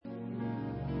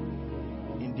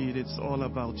Indeed, it's all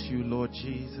about you, Lord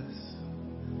Jesus,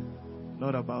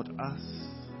 not about us.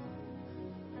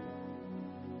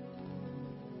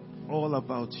 All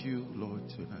about you, Lord,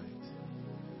 tonight.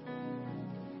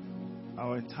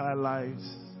 Our entire lives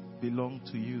belong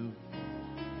to you.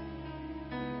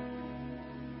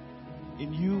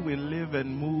 In you we live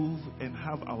and move and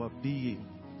have our being.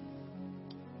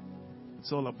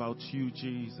 It's all about you,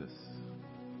 Jesus.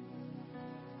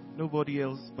 Nobody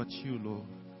else but you, Lord.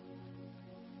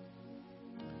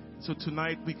 So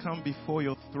tonight we come before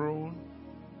your throne,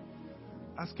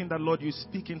 asking that, Lord, you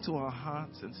speak into our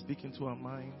hearts and speak into our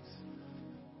minds.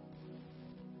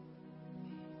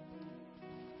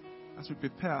 As we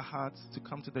prepare our hearts to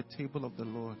come to the table of the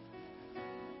Lord.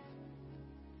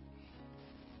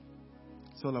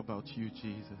 It's all about you,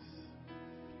 Jesus.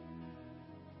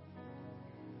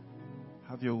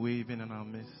 Have your way even in our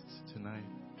midst tonight.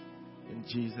 In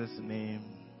Jesus' name,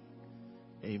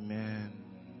 amen.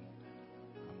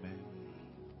 Amen.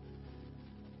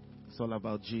 It's all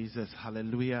about Jesus.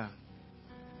 Hallelujah.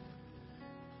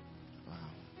 Wow.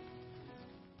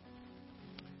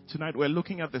 Tonight we're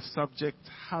looking at the subject,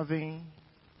 having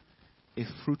a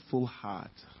fruitful heart.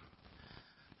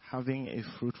 Having a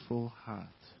fruitful heart.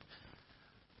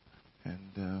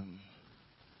 And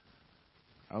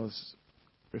I was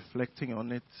reflecting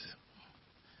on it.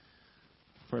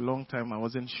 For a long time I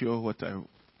wasn't sure what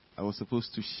I was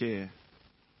supposed to share.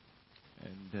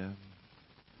 And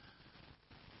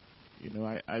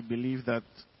I believe that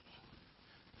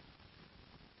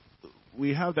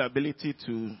we have the ability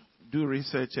to do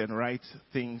research and write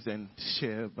things and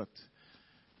share, but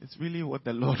it's really what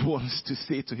the Lord wants to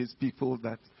say to his people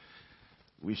that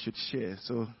we should share.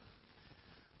 So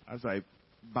as I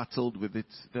battled with it,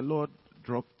 the Lord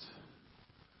dropped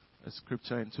a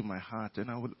scripture into my heart, and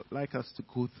I would like us to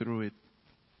go through it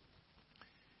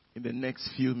in the next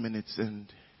few minutes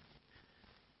and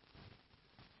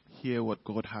hear what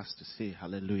God has to say.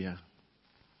 Hallelujah.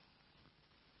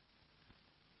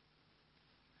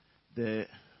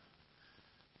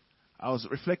 I was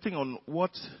reflecting on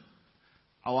what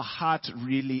our heart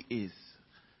really is.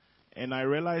 And I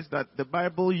realized that the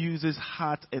Bible uses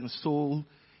heart and soul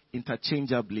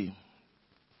interchangeably.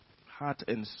 Heart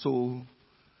and soul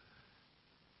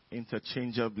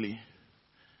interchangeably.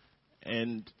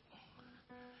 And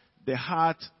the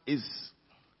heart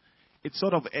it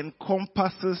sort of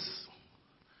encompasses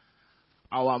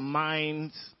our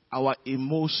minds, our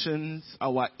emotions,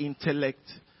 our intellect.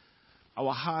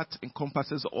 Our heart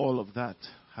encompasses all of that.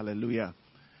 Hallelujah.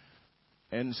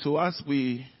 And so as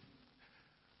we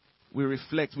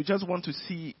reflect, we just want to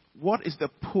see what is the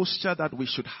posture that we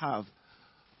should have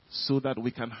so that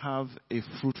we can have a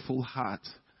fruitful heart.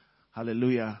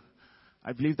 Hallelujah.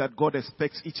 I believe that God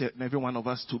expects each and every one of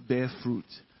us to bear fruit.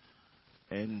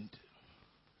 And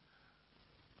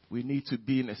we need to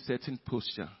be in a certain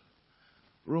posture.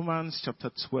 Romans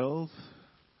chapter 12.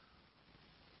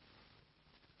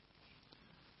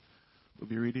 We'll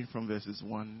be reading from verses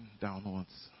 1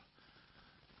 downwards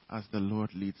as the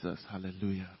Lord leads us.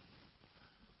 Hallelujah.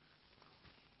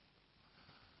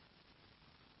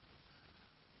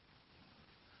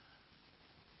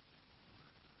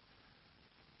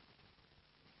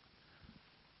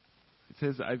 It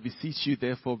says, I beseech you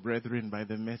therefore, brethren, by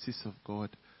the mercies of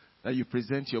God, that you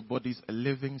present your bodies a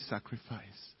living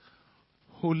sacrifice,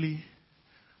 holy,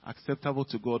 acceptable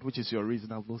to God, which is your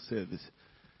reasonable service.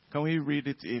 Can we read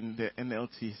it in the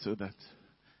NLT so that...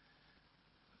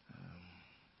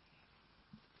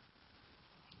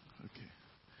 okay.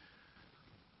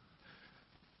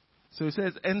 So it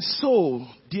says, and so,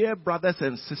 dear brothers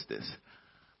and sisters,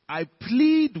 I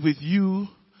plead with you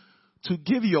to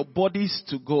give your bodies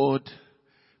to God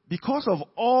because of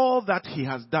all that he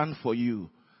has done for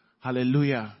you.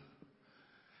 Hallelujah.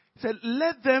 He said,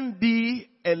 let them be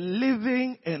a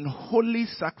living and holy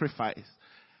sacrifice,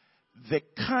 the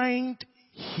kind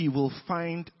he will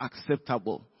find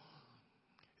acceptable.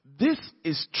 This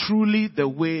is truly the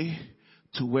way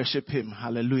to worship him.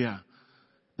 Hallelujah.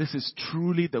 This is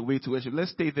truly the way to worship.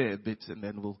 Let's stay there a bit and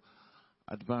then we'll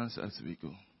advance as we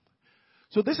go.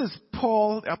 So this is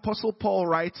Paul, the Apostle Paul,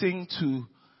 writing to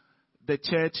the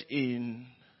church in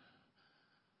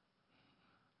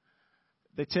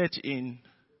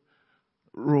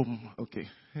Rome. Okay.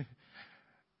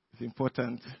 It's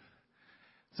important.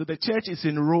 So the church is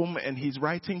in Rome and he's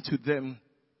writing to them.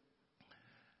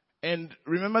 And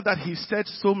remember that he said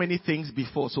so many things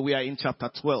before. So we are in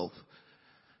chapter 12.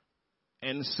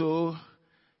 And so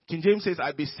King James says,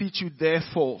 I beseech you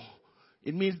therefore.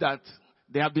 It means that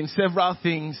there have been several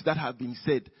things that have been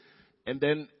said. And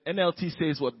then NLT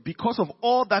says what? Because of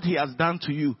all that he has done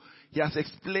to you, he has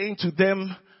explained to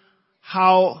them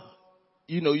how,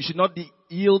 you should not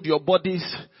yield your bodies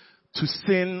to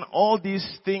sin, all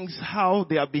these things, how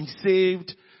they have been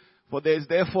saved, for there is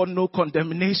therefore no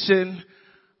condemnation.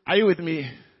 Are you with me?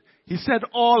 He said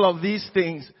all of these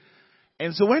things.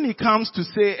 And so when he comes to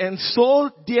say, and so,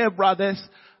 dear brothers,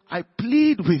 I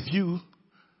plead with you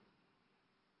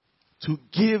to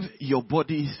give your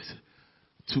bodies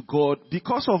to God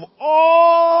because of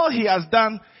all he has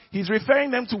done. He's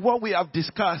referring them to what we have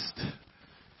discussed.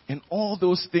 And all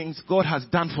those things God has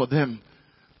done for them.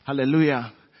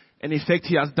 Hallelujah. And in fact,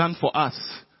 he has done for us.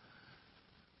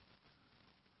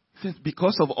 He says,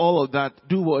 because of all of that,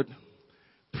 do what?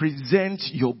 Present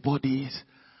your bodies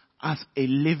as a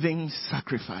living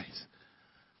sacrifice.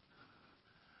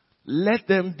 Let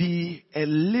them be a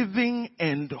living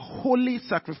and holy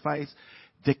sacrifice,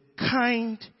 the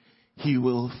kind he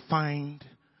will find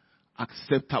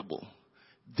acceptable.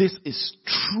 This is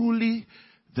truly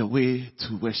the way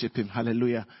to worship him.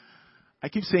 Hallelujah. I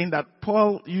keep saying that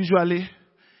Paul usually,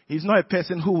 he's not a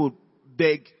person who will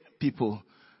beg people.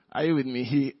 Are you with me?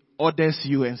 He orders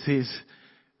you and says,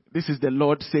 this is the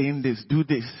Lord saying this, do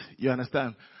this. You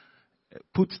understand?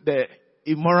 Put the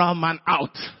immoral man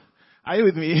out. Are you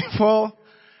with me?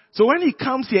 So when he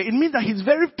comes here, it means that he's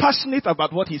very passionate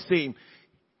about what he's saying.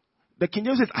 The King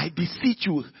James says, I beseech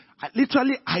you.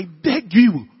 I beg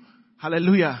you.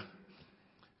 Hallelujah.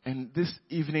 And this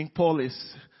evening, Paul is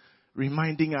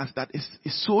reminding us that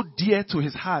it's so dear to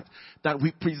his heart that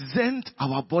we present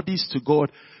our bodies to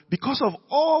God because of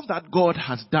all that God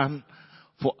has done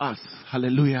for us.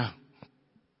 Hallelujah.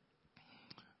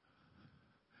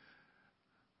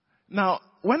 Now,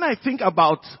 when I think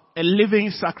about a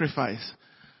living sacrifice,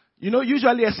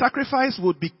 usually a sacrifice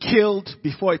would be killed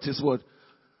before it is what?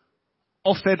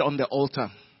 Offered on the altar.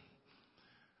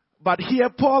 But here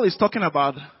Paul is talking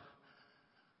about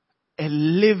a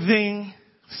living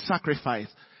sacrifice.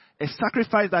 A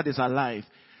sacrifice that is alive.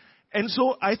 And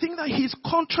so I think that he's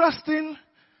contrasting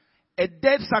a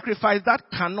dead sacrifice that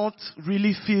cannot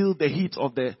really feel the heat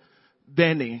of the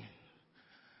burning.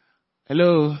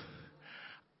 Hello?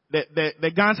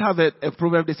 The Gans have a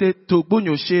proverb. They say,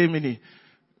 "Tobunyo shemini."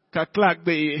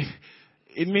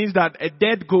 It means that a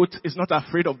dead goat is not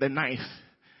afraid of the knife.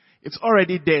 It's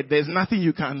already dead. There's nothing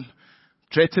you can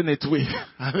threaten it with.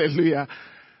 Hallelujah.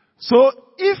 So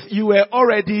if you were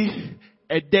already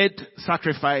a dead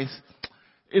sacrifice,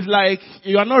 it's like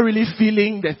you are not really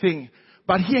feeling the thing.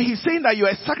 But here he's saying that you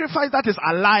are a sacrifice that is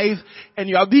alive and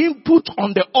you are being put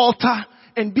on the altar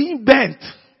and being burnt.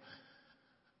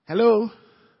 Hello?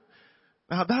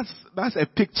 Now that's a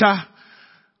picture.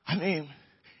 I mean,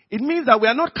 it means that we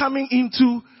are not coming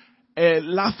into a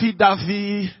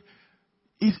laffy-daffy.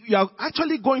 You are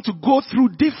actually going to go through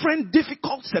different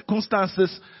difficult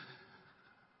circumstances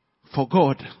for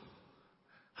God.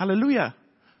 Hallelujah.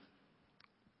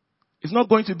 It's not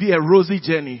going to be a rosy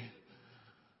journey.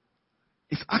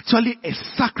 It's actually a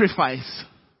sacrifice.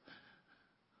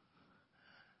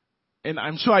 And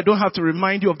I'm sure I don't have to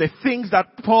remind you of the things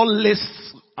that Paul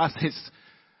lists as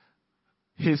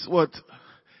his what?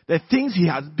 The things he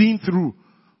has been through.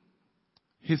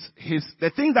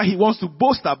 The thing that he wants to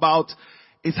boast about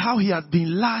is how he has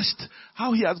been lashed,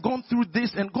 how he has gone through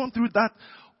this and gone through that,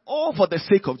 all for the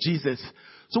sake of Jesus.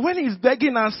 So when he's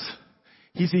begging us,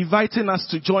 he's inviting us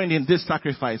to join in this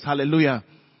sacrifice. Hallelujah.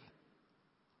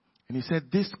 And he said,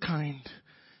 this kind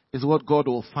is what God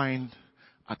will find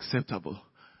acceptable.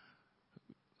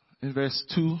 In verse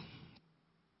 2,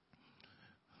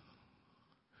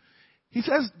 he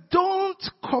says, don't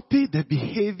copy the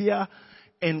behavior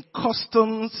and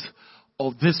customs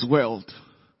of this world.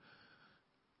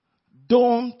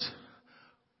 Don't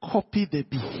copy the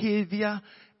behavior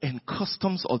and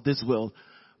customs of this world.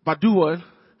 But do what?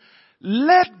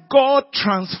 Let God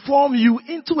transform you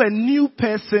into a new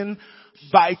person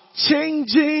by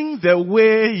changing the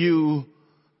way you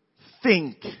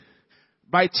think.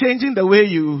 By changing the way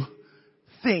you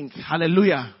think.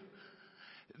 Hallelujah.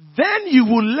 Then you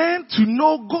will learn to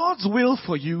know God's will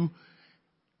for you,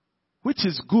 which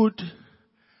is good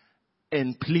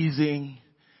and pleasing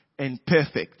and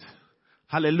perfect.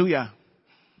 Hallelujah.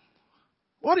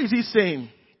 What is he saying?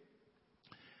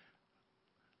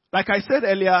 Like I said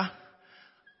earlier,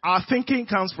 our thinking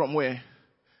comes from where?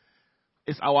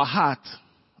 It's our heart.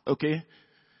 Okay?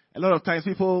 A lot of times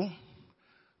people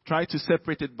try to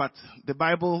separate it, but the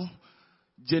Bible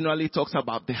generally talks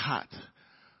about the heart.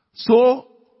 So,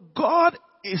 God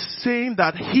is saying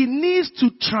that he needs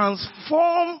to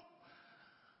transform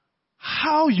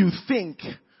how you think.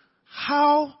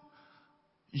 How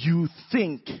you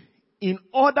think in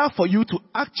order for you to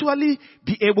actually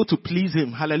be able to please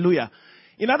him. Hallelujah.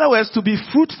 In other words, to be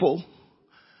fruitful,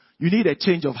 You need a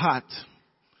change of heart.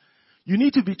 You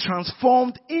need to be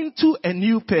transformed into a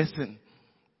new person.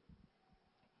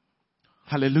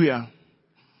 Hallelujah.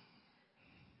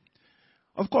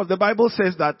 Of course, the Bible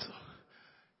says that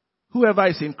whoever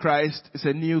is in Christ is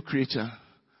a new creature.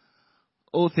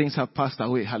 All things have passed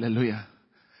away. Hallelujah.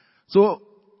 So,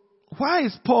 why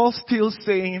is Paul still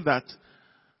saying that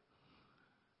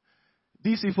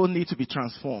these people need to be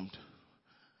transformed?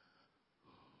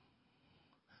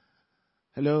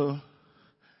 Hello?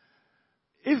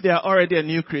 If they are already a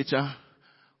new creature,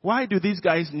 why do these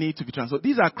guys need to be transformed?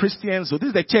 These are Christians, so this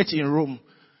is the church in Rome.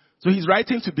 So he's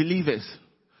writing to believers.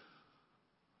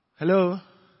 Hello?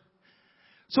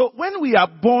 So when we are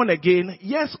born again,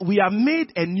 yes, we are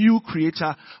made a new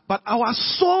creature, but our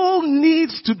soul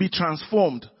needs to be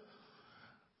transformed.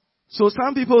 So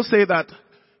some people say that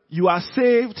you are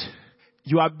saved,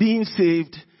 you are being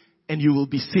saved, and you will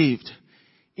be saved.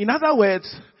 In other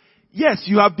words, yes,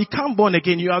 you have become born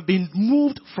again. You have been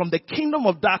moved from the kingdom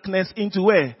of darkness into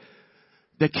where?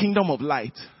 The kingdom of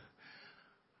light.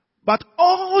 But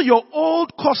all your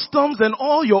old customs and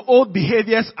all your old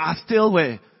behaviors are still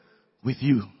where? With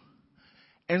you.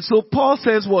 And so Paul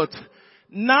says what?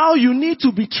 Now you need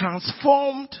to be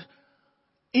transformed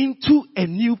into a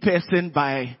new person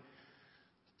by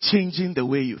changing the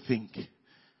way you think.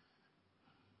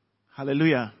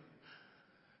 Hallelujah.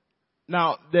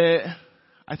 Now,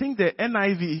 I think the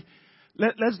NIV,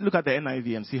 let's look at the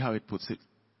NIV and see how it puts it.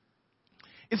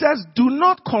 It says, do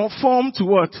not conform to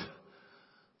what?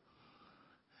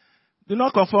 Do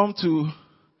not conform to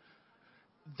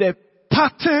the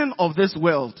pattern of this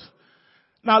world.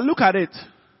 Now look at it.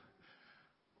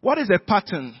 What is a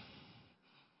pattern?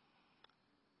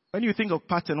 When you think of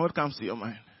pattern, what comes to your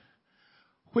mind?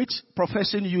 Which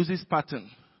profession uses pattern?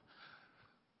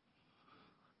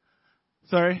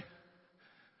 Sorry?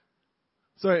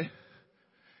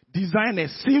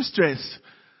 Designers, seamstress.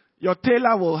 Your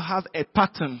tailor will have a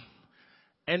pattern.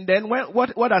 And then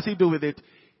what does he do with it?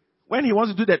 When he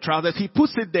wants to do the trousers, he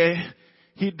puts it there,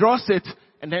 he draws it,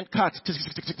 and then cuts.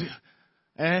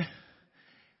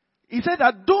 He said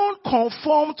that don't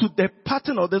conform to the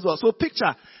pattern of this world. So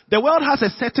picture, the world has a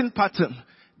certain pattern.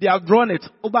 They have drawn it.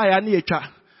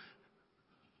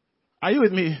 Are you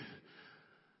with me?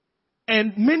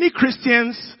 And many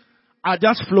Christians are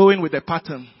just flowing with the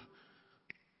pattern.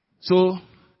 So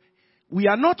we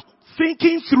are not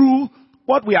thinking through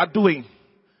what we are doing.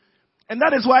 And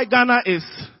that is why Ghana is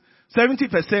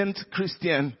 70%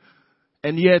 Christian,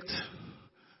 and yet,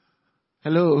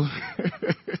 hello,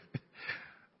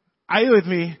 are you with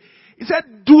me? He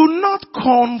said, do not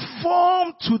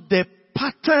conform to the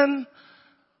pattern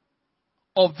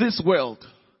of this world,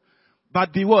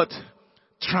 but be what?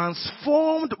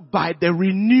 Transformed by the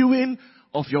renewing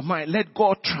of your mind. Let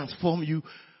God transform you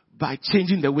by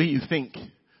changing the way you think.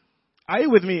 Are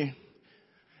you with me?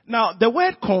 Now, the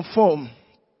word conform,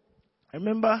 I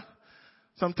remember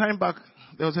some time back,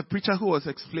 there was a preacher who was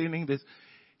explaining this.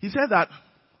 He said that,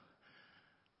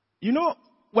 you know,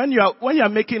 when you are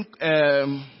making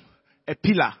a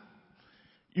pillar,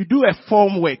 you do a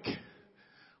formwork.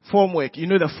 You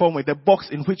know the formwork, the box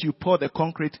in which you pour the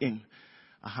concrete in.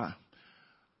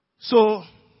 So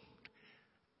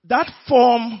that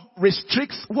form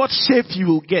restricts what shape you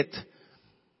will get.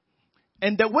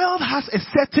 And the world has a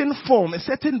certain form, a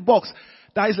certain box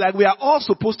that is like we are all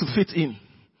supposed to fit in.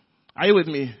 Are you with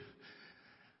me?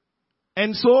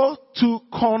 And so to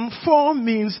conform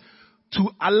means to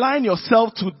align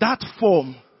yourself to that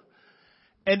form.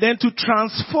 And then to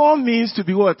transform means to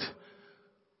be what?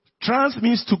 Trans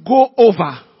means to go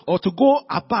over or to go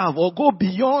above or go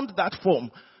beyond that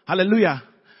form. Hallelujah.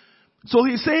 So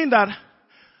he's saying that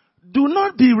do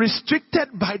not be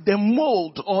restricted by the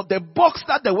mold or the box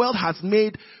that the world has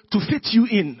made to fit you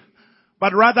in.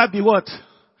 But rather be what?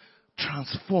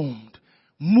 Transformed.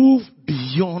 Move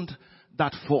beyond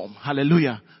that form.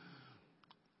 Hallelujah.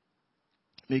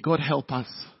 May God help us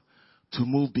to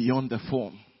move beyond the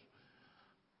form.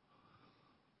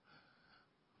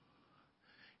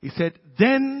 He said,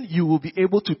 then you will be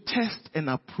able to test and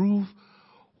approve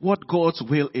what God's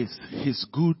will is. His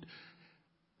good,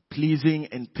 pleasing,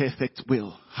 and perfect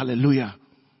will. Hallelujah.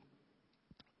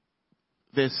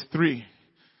 Verse 3.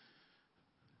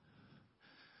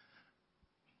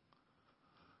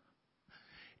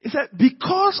 He said,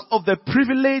 because of the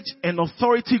privilege and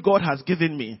authority God has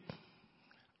given me,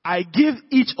 I give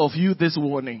each of you this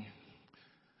warning.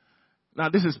 Now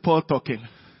this is Paul talking.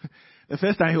 The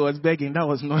first time he was begging, that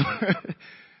was not.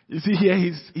 You see here,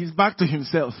 he's back to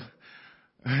himself.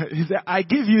 He said, I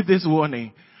give you this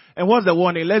warning. And what's the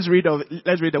warning? Let's read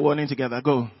the warning together.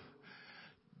 Go.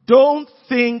 don't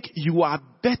think you are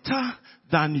better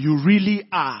than you really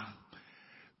are.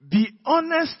 Be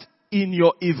honest in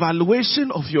your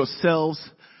evaluation of yourselves,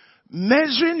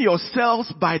 measuring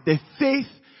yourselves by the faith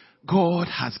God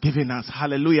has given us.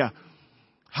 Hallelujah.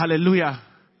 Hallelujah.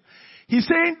 He's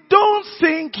saying, don't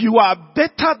think you are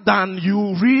better than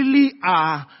you really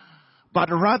are, but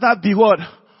rather be what?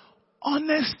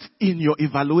 Honest in your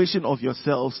evaluation of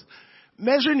yourselves,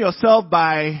 measuring yourself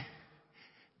by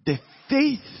the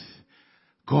faith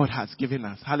God has given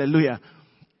us. Hallelujah.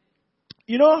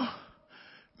 You know,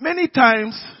 many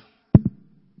times,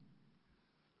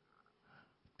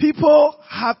 people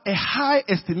have a high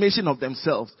estimation of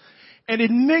themselves, and it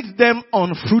makes them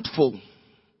unfruitful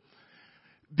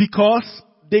because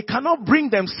they cannot bring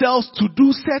themselves to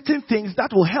do certain things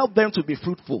that will help them to be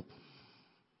fruitful.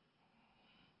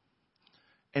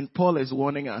 And Paul is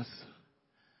warning us,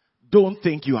 don't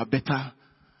think you are better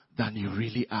than you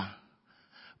really are,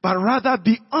 but rather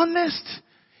be honest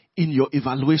in your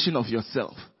evaluation of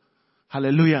yourself.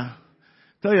 Hallelujah.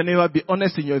 Tell your neighbor, be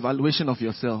honest in your evaluation of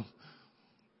yourself.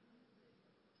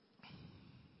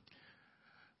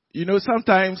 You know,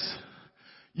 sometimes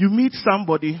you meet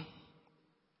somebody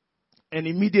and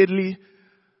immediately,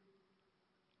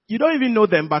 you don't even know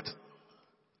them, but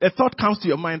a thought comes to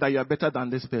your mind that you are better than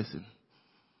this person.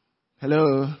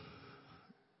 Hello?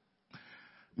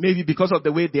 Maybe because of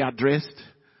the way they are dressed.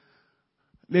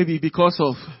 Maybe because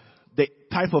of the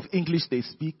type of English they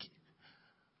speak.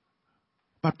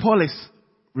 But Paul is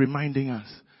reminding us,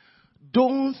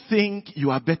 don't think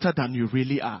you are better than you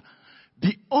really are.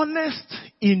 Be honest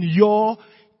in your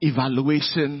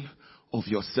evaluation of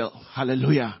yourself.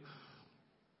 Hallelujah.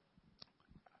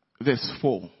 Verse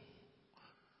 4.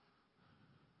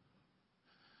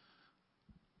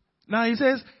 Now he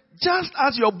says, just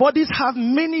as your bodies have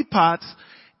many parts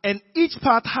and each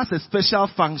part has a special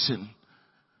function.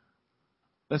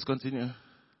 Let's continue.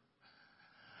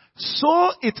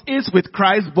 So it is with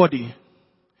Christ's body.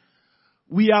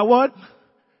 We are what?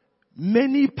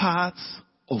 Many parts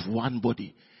of one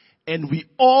body. And we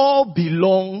all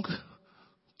belong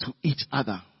to each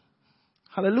other.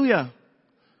 Hallelujah.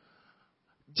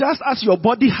 Just as your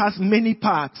body has many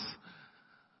parts,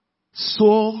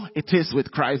 so it is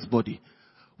with Christ's body.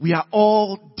 We are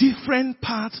all different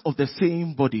parts of the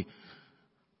same body.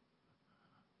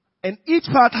 And each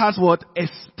part has what? A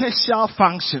special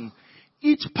function.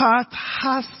 Each part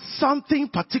has something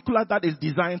particular that is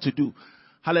designed to do.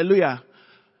 Hallelujah.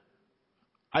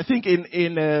 I think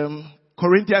in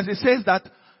Corinthians it says that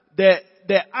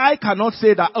the eye cannot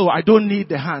say that, oh, I don't need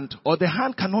the hand. Or the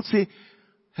hand cannot say,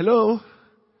 hello.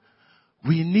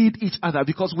 We need each other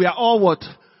because we are all what?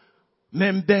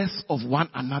 Members of one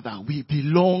another. We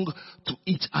belong to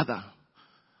each other.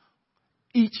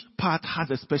 Each part has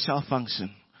a special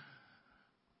function.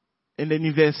 And then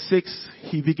in verse 6,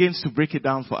 he begins to break it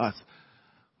down for us.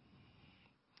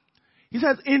 He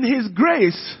says, in his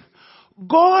grace,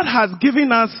 God has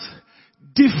given us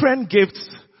different gifts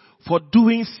for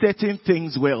doing certain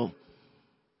things well.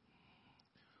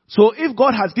 So if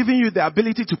God has given you the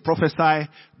ability to prophesy,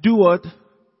 do what?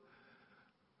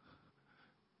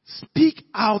 Speak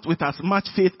out with as much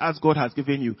faith as God has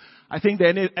given you. I think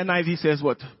the NIV says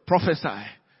what? Prophesy.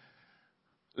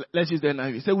 Let's use the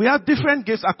NIV. So we have different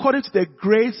gifts according to the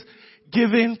grace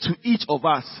given to each of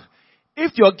us.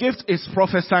 If your gift is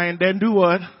prophesying, then do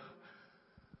what?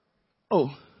 Oh.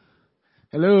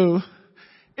 Hello.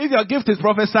 If your gift is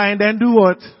prophesying, then do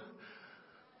what?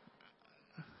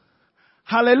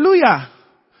 Hallelujah.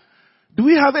 Do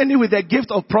we have any with the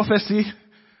gift of prophecy?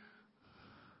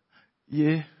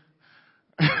 Yeah.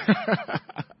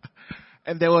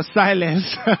 And there was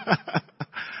silence.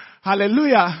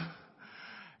 Hallelujah.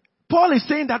 Paul is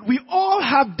saying that we all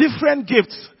have different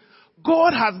gifts.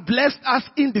 God has blessed us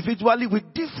individually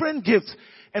with different gifts.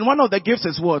 And one of the gifts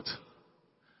is what?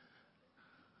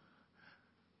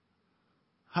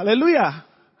 Hallelujah.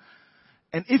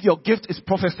 And if your gift is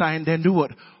prophesying, then do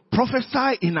what?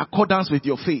 Prophesy in accordance with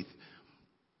your faith.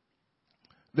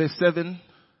 Verse 7.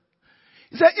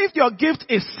 He said, if your gift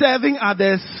is serving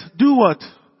others, do what?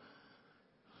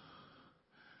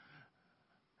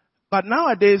 But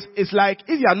nowadays, it's like,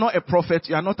 if you are not a prophet,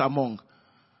 you are not among.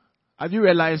 Have you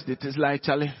realized it? It's like,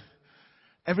 Charlie,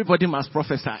 everybody must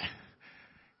prophesy.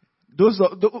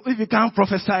 If you can't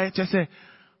prophesy, just say,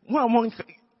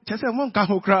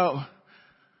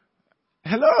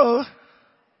 hello?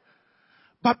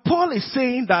 But Paul is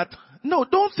saying that, no,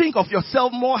 don't think of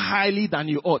yourself more highly than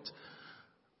you ought.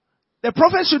 The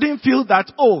prophet shouldn't feel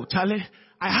that, oh, Charlie,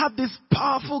 I have this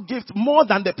powerful gift more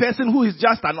than the person who is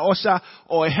just an usher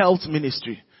or a health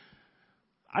ministry.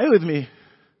 Are you with me?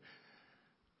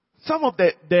 Some of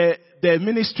the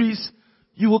ministries,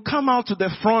 you will come out to the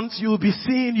front, you will be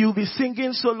singing, you will be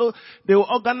singing solo, they will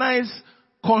organize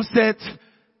concerts.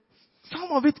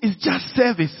 Some of it is just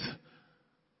service.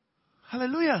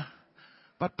 Hallelujah.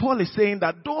 But Paul is saying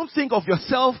that don't think of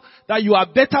yourself that you are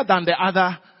better than the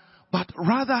other, but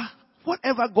rather,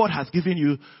 whatever God has given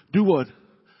you, do what?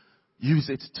 Use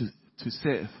it to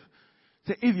serve.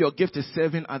 So if your gift is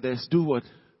serving others, do what?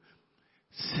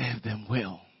 Serve them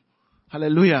well.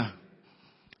 Hallelujah.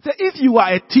 So if you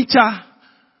are a teacher,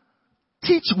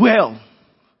 teach well.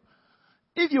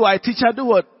 If you are a teacher, do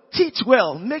what? Teach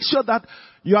well. Make sure that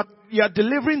you are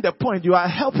delivering the point. You are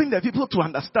helping the people to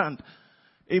understand.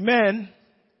 Amen.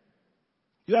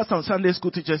 You have some Sunday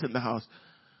school teachers in the house.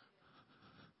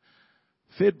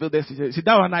 Faith builders teachers. See,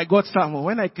 that one I got some.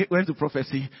 When I went to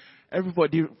prophecy,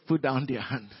 everybody put down their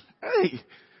hand. Hey!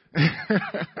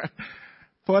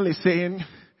 Paul is saying,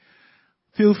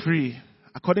 feel free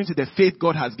according to the faith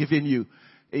God has given you.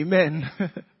 Amen.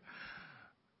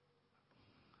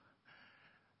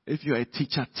 If you are a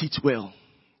teacher, teach well.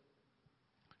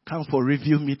 Come for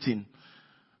review meeting.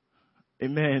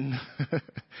 Amen.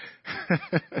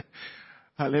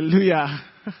 Hallelujah.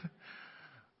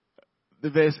 The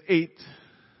verse 8.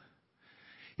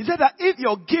 He said that if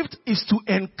your gift is to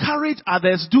encourage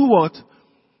others, do what?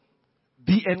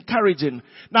 Be encouraging.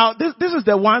 Now, this is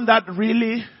the one that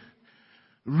really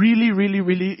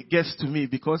gets to me,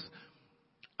 because,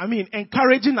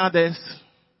 encouraging others,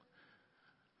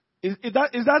 do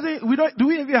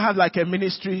we even have like a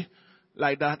ministry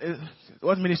like that?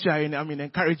 What ministry are you in?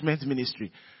 Encouragement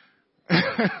ministry.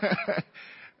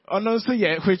 Oh no, so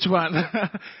yeah, which one?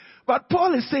 But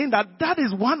Paul is saying that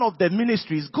is one of the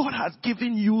ministries. God has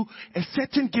given you a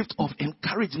certain gift of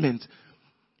encouragement,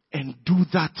 and do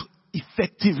that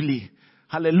effectively.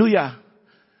 Hallelujah.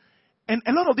 And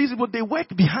a lot of these people, they work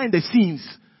behind the scenes.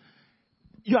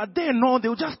 You are there, no,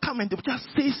 they'll just come and they'll just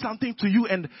say something to you,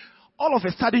 and all of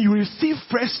a sudden you receive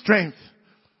fresh strength.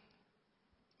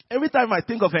 Every time I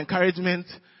think of encouragement,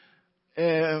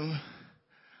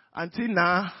 Auntie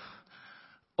Na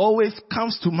always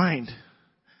comes to mind.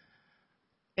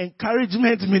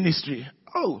 Encouragement ministry.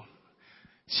 Oh,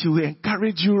 she will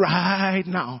encourage you right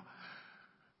now.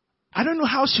 I don't know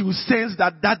how she will sense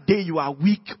that day you are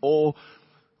weak,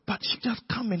 but she just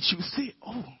come and she will say,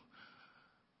 oh,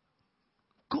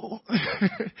 go.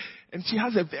 And she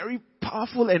has a very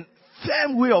powerful and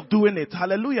firm way of doing it.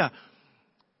 Hallelujah.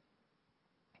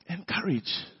 Encourage.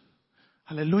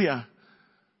 Hallelujah.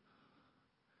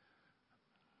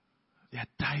 There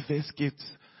are diverse gifts.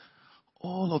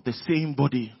 All of the same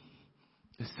body.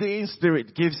 The same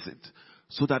Spirit gives it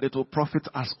so that it will profit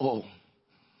us all.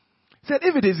 He said,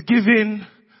 if it is given,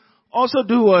 also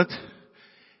do what?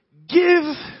 Give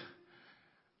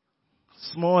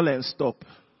small and stop.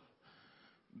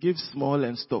 Give small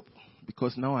and stop.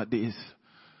 Because nowadays,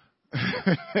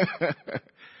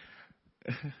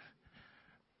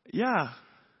 yeah.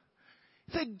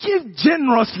 He said, give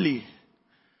generously.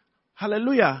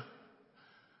 Hallelujah.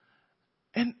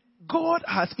 And God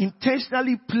has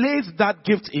intentionally placed that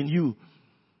gift in you.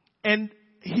 And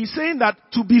he's saying that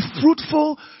to be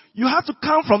fruitful, you have to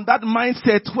come from that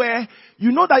mindset where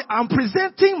you know that I'm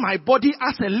presenting my body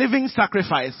as a living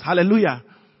sacrifice. Hallelujah.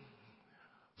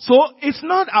 So it's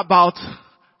not about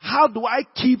how do I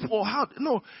keep or how.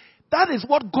 No, that is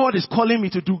what God is calling me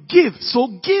to do. Give. So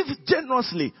give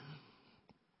generously.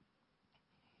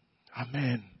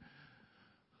 Amen.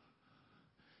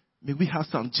 May we have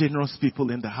some generous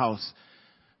people in the house.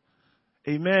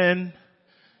 Amen.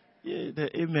 Yeah,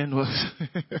 the amen was.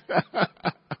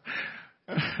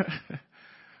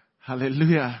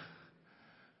 Hallelujah.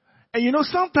 And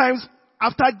sometimes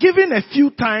after giving a few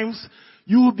times,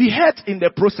 you will be hurt in the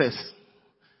process.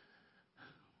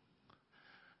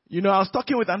 I was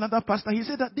talking with another pastor. He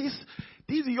said that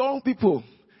these young people,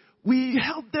 we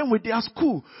help them with their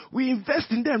school. We invest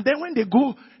in them. Then when they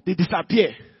go, they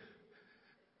disappear.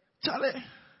 Charlie,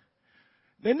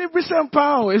 the recent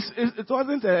power, it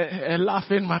wasn't a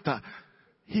laughing matter.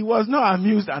 He was not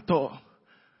amused at all.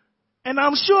 And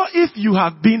I'm sure if you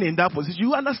have been in that position,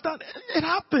 you understand. It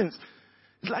happens.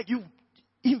 It's like you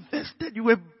invested, you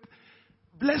were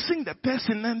blessing the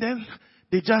person, and then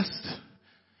they just.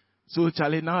 So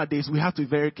Charlie, nowadays we have to be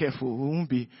very careful. We won't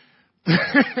be.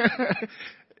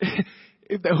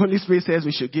 If the Holy Spirit says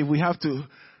we should give, we have to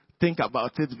think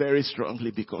about it very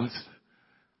strongly, because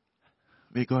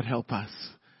may God help us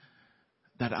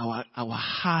that our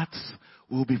hearts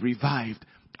will be revived.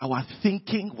 Our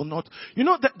thinking will not.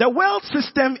 The world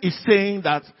system is saying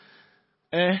that,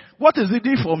 what is the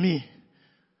need for me?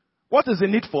 What is the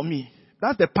need for me?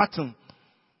 That's the pattern.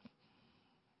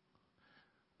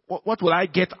 what will I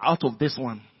get out of this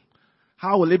one?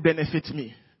 How will it benefit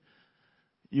me?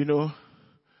 You know?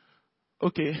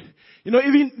 Okay. You know,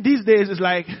 even these days, it's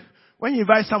like, when you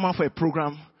invite someone for a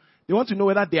program, they want to know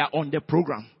whether they are on the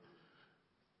program.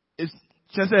 It's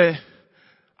just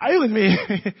are you with me?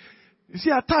 You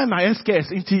see, at time I scarce,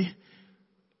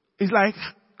 it's like,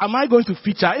 am I going to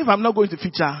feature? If I'm not going to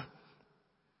feature,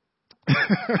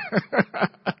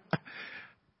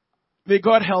 may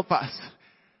God help us.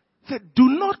 He said, do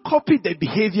not copy the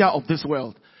behavior of this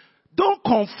world. Don't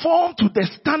conform to the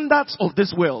standards of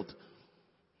this world.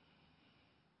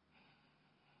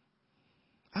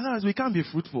 Otherwise, we can't be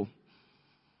fruitful.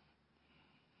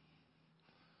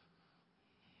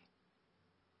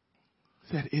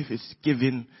 He said, if it's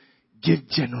given, give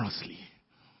generously.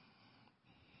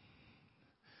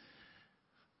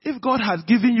 If God has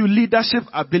given you leadership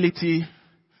ability,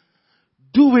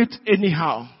 do it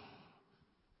anyhow.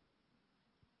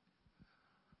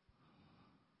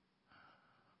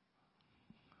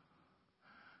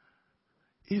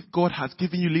 If God has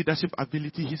given you leadership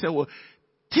ability, he said, well,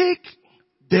 take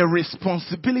the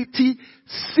responsibility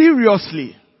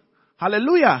seriously.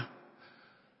 Hallelujah.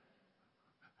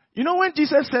 You know, when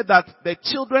Jesus said that the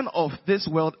children of this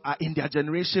world are in their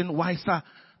generation wiser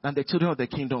than the children of the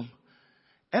kingdom,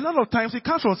 a lot of times it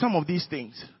comes from some of these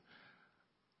things.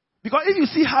 Because if you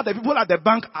see how the people at the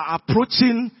bank are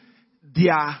approaching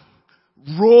their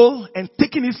role and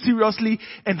taking it seriously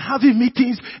and having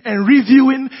meetings and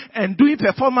reviewing and doing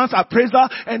performance appraisal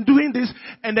and doing this,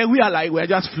 and then we are like, we're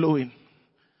just flowing.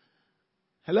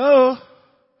 Hello?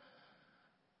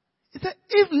 He said,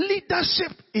 if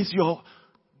leadership is your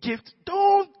gift,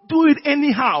 don't do it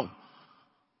anyhow.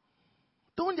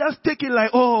 Don't just take it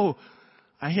like, oh,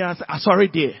 I hear, I sorry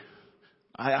dear.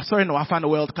 I sorry no, I found the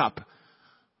World Cup.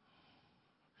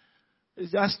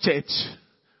 It's just church.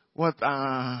 What,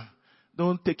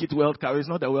 don't take it World Cup. It's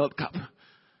not the World Cup.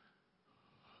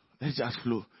 Let's just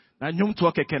flow. Now, you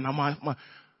talk again,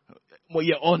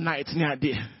 all night near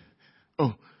there.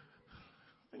 Oh.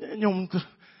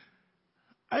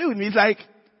 Are you with me? It's like,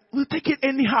 we'll take it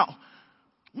anyhow.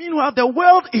 Meanwhile, the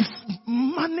world is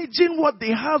managing what they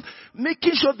have,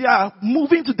 making sure they are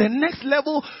moving to the next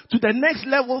level,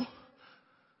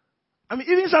 I mean,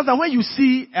 even sometimes when you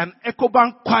see an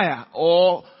EcoBank choir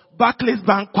or Barclays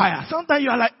Bank choir, sometimes you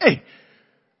are like, hey,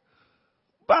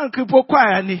 Bank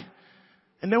choir ni.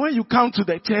 And then when you come to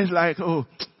the church, like, oh,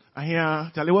 I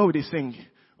hear, Charlie, what would they sing?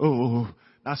 Oh,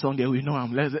 that song there, we know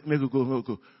him. Let's make it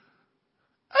go.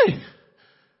 Hey!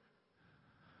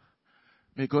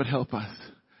 May God help us.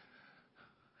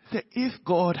 Say, if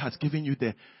God has given you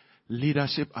the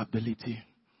leadership ability,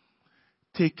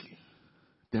 take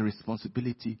the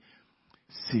responsibility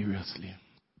seriously.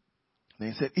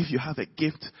 Then he said, if you have a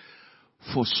gift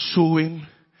for showing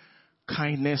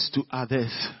kindness to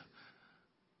others,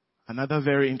 another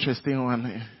very interesting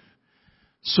one,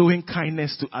 showing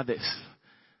kindness to others.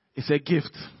 It's a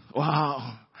gift.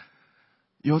 Wow.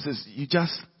 Yours is,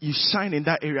 you shine in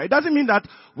that area. It doesn't mean that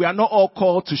we are not all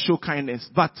called to show kindness,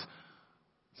 but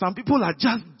some people are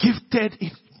just gifted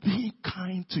in being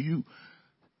kind to you,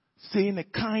 saying a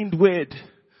kind word,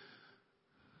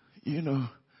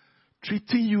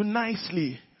 treating you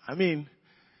nicely. I mean,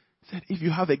 said if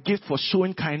you have a gift for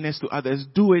showing kindness to others,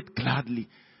 do it gladly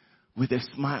with a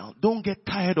smile. Don't get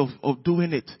tired of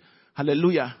doing it.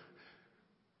 Hallelujah.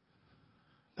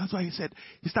 That's why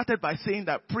he started by saying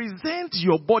that present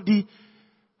your body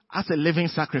as a living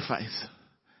sacrifice.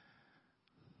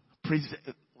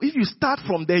 If you start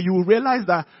from there, you will realize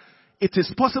that it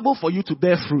is possible for you to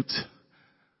bear fruit.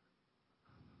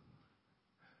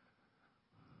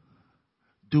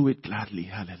 Do it gladly.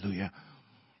 Hallelujah.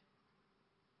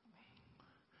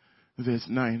 Verse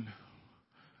 9.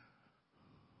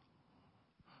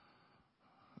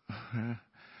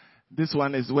 This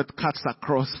one is what cuts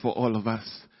across for all of us.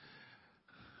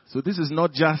 So this is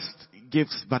not just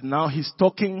gifts, but now he's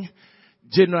talking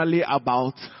generally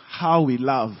about how we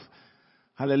love.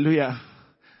 Hallelujah.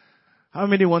 How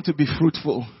many want to be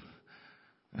fruitful?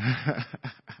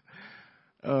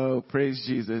 Oh, praise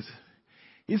Jesus.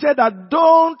 He said that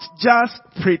don't just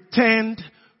pretend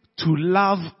to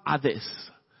love others,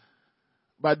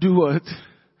 but do what?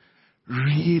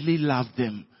 Really love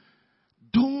them.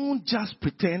 Don't just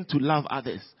pretend to love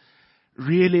others.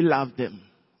 Really love them.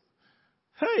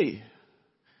 Hey,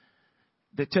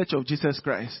 the Church of Jesus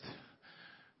Christ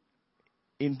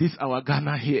in this our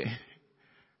Ghana here.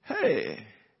 Hey,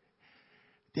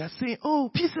 they are saying,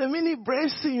 oh, peace and many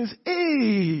blessings.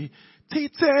 Hey,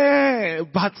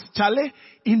 tite, but Charlie,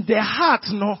 in their heart,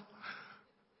 no.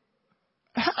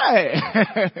 Hey,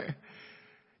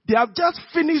 They have just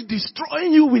finished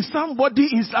destroying you with somebody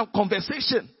in some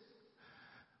conversation.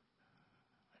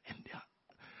 And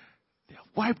they have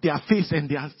wiped their face and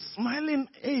they are smiling.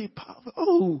 Hey,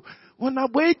 oh,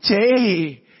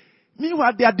 hey.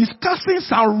 Meanwhile, they are discussing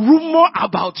some rumor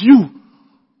about you.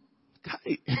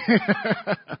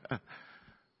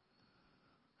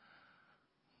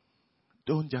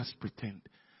 Don't just pretend.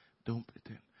 Don't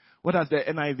pretend. What does the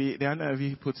NIV? The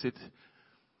NIV puts it.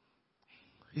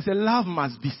 He said, love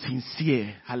must be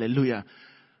sincere. Hallelujah.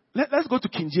 Let's go to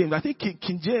King James. I think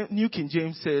New King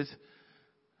James says,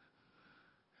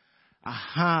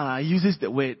 he uses the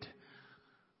word.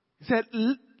 He said,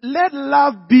 let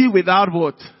love be without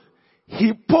what?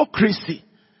 Hypocrisy.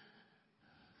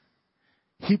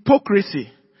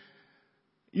 Hypocrisy.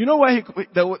 You know where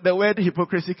the word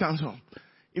hypocrisy comes from?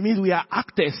 It means we are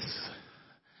actors.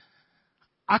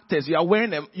 Actors, you are wearing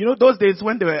them. You know those days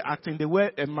when they were acting, they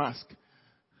wear a mask.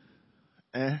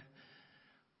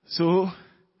 So,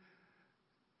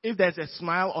 if there's a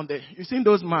smile on you've seen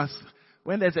those masks,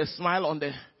 when there's a smile on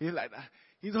he's like that.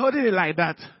 He's holding it like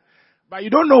that. But you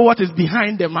don't know what is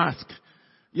behind the mask.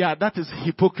 Yeah, that is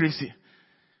hypocrisy.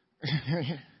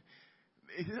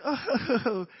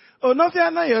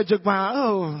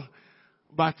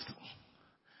 But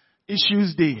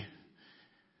issues day.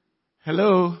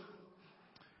 Hello?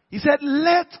 He said,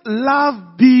 let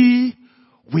love be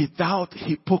without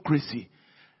hypocrisy.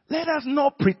 Let us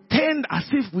not pretend as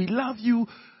if we love you.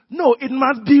 No, it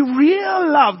must be real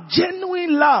love,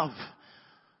 genuine love.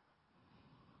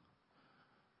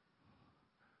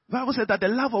 The Bible said that the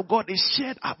love of God is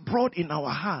shared abroad in our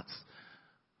hearts.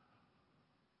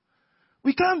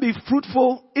 We can't be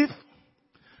fruitful if,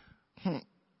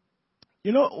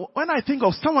 when I think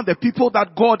of some of the people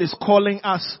that God is calling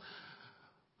us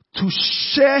to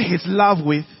share His love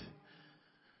with,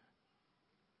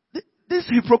 this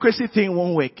hypocrisy thing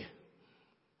won't work.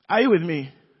 Are you with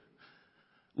me?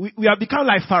 We have become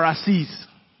like Pharisees.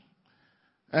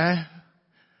 I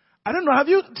don't know, have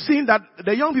you seen that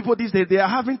the young people these days, they are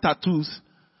having tattoos?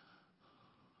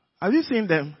 Have you seen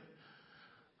them?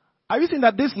 Have you seen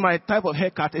that this my type of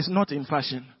haircut is not in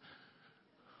fashion?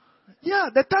 Yeah,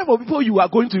 the type of people you are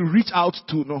going to reach out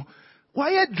to, no?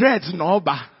 Why dreads, no?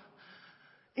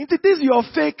 Into this your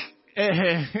fake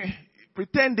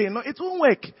pretending, no? It won't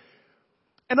work.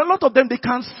 And a lot of them, they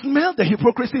can smell the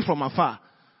hypocrisy from afar.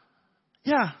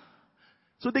 Yeah.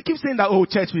 So they keep saying that, oh,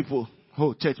 church people.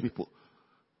 Oh, church people.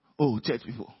 Oh, church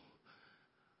people.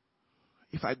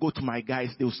 If I go to my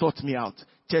guys, they'll sort me out.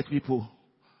 Church people.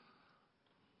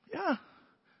 Yeah.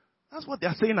 That's what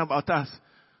they're saying about us.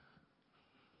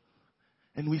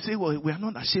 And we say, well, we are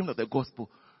not ashamed of the gospel.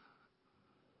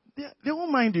 They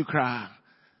won't mind you cry.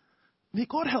 May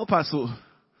God help us.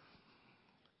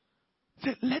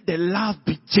 Let the love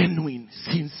be genuine,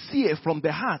 sincere from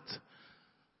the heart.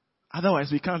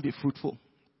 Otherwise, we can't be fruitful.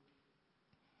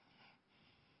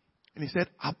 And he said,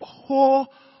 abhor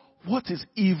what is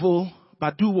evil,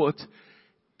 but do what?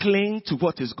 Cling to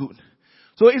what is good.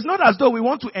 So it's not as though we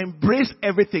want to embrace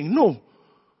everything. No.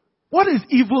 What is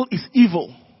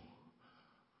evil.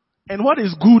 And what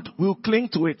is good, we'll cling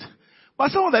to it. But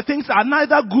some of the things are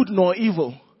neither good nor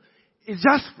evil. It's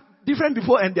just different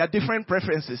people and their different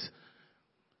preferences.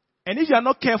 And if you are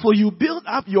not careful, you build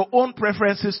up your own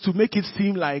preferences to make it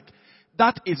seem like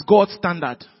that is God's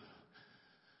standard.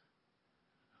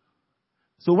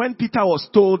 So when Peter was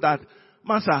told that,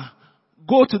 Master,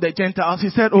 go to the Gentiles, he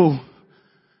said, oh,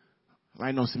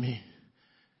 why not me?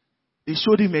 They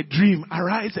showed him a dream,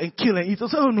 arise and kill and eat. He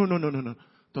said, oh, no.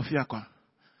 Tofiakwa,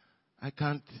 I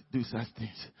can't do such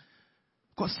things.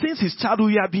 Because since his childhood,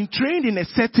 we have been trained in a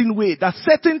certain way that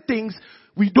certain things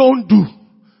we don't do.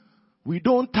 We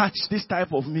don't touch this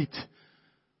type of meat.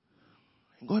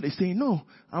 And God is saying, no,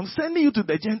 I'm sending you to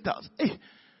the Gentiles. Hey,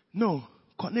 no,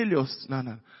 Cornelius,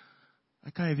 no. I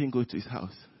can't even go to his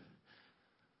house.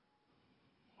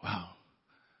 Wow.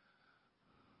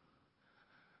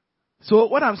 So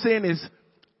what I'm saying is,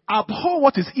 abhor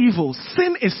what is evil.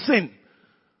 Sin is sin.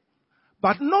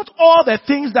 But not all the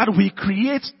things that we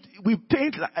create, we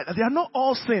paint, they are not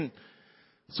all sin.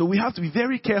 So we have to be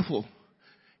very careful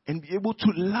and be able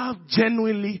to love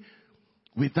genuinely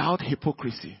without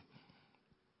hypocrisy.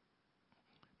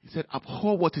 He said,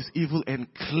 abhor what is evil and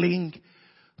cling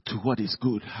to what is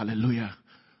good. Hallelujah.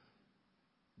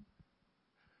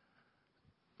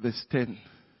 Verse 10.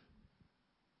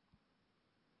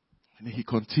 And he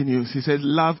continues. He says,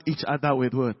 love each other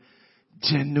with what?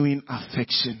 Genuine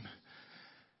affection.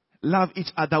 Love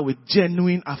each other with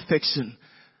genuine affection.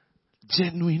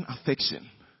 Genuine affection.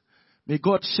 May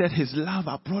God shed His love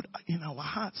abroad in our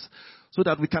hearts so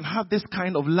that we can have this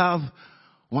kind of love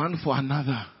one for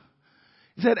another.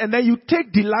 He said, and then you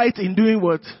take delight in doing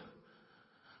what?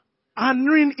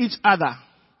 Honoring each other.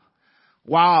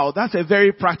 Wow, that's a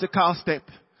very practical step.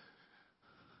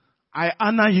 I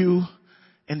honor you,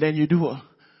 and then you do what?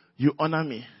 You honor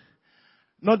me.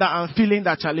 Not that I'm feeling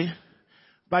that, Charlie,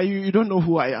 but you don't know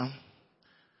who I am.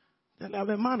 Then I'm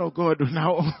a man of God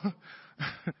now.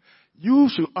 You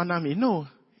should honor me. No,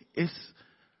 it's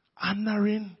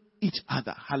honoring each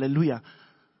other. Hallelujah.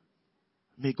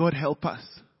 May God help us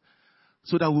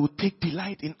so that we will take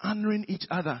delight in honoring each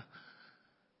other,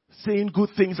 saying good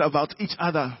things about each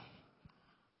other,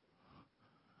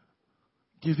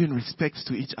 giving respects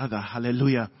to each other.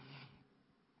 Hallelujah.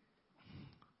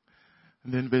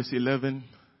 And then verse 11.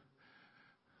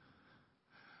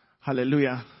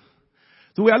 Hallelujah.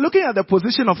 So we are looking at the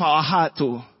position of our heart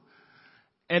too.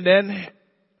 And then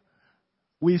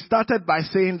we started by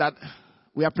saying that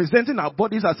we are presenting our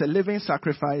bodies as a living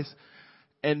sacrifice.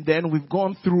 And then we've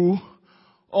gone through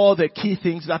all the key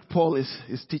things that Paul is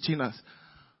teaching us.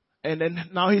 And then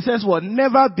now he says, well,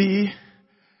 never be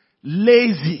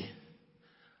lazy.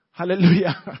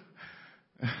 Hallelujah.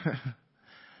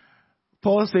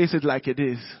 Paul says it like it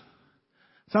is.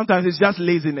 Sometimes it's just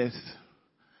laziness.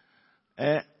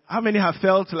 How many have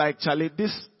felt like, Charlie,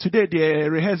 today the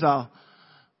rehearsal,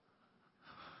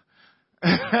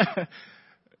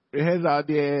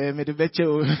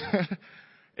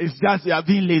 it's just you are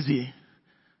being lazy.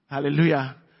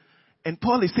 Hallelujah. And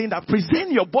Paul is saying that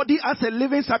present your body as a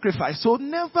living sacrifice. So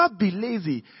never be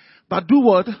lazy. But do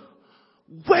what?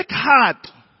 Work hard.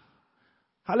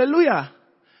 Hallelujah.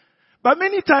 But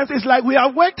many times it's like we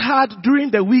have worked hard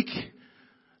during the week.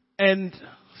 And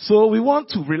so we want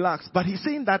to relax. But he's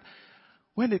saying that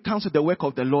when it comes to the work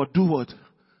of the Lord, do what?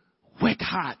 Work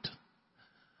hard.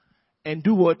 And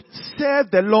do what? Serve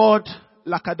the Lord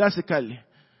lackadaisically.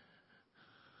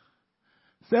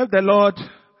 Serve the Lord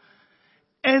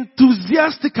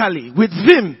enthusiastically with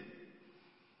vim.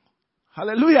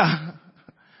 Hallelujah.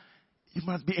 You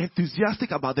must be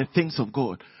enthusiastic about the things of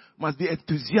God. You must be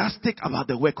enthusiastic about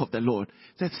the work of the Lord.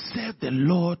 It says, serve the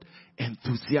Lord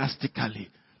enthusiastically.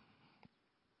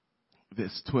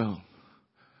 Verse 12.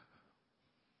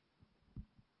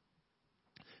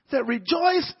 It says,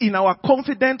 rejoice in our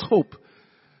confident hope.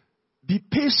 Be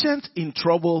patient in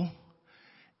trouble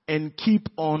and keep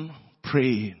on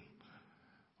praying.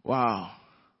 Wow.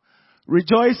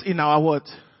 Rejoice in our what?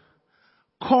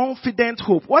 Confident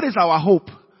hope. What is our hope?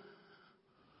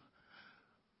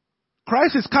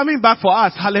 Christ is coming back for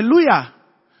us. Hallelujah.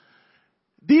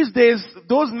 These days,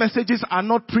 those messages are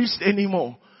not preached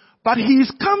anymore. But he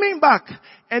is coming back.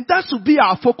 And that should be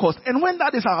our focus. And when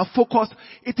that is our focus,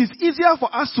 it is easier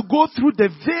for us to go through the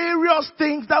various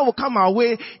things that will come our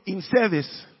way in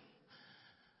service.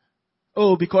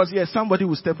 Oh, because yes, somebody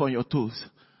will step on your toes.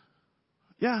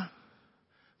 Yeah.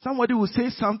 Somebody will say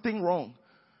something wrong.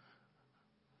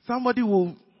 Somebody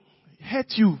will hurt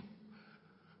you.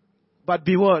 But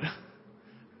be what?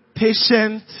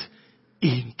 Patient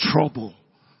in trouble.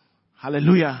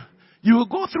 Hallelujah. You will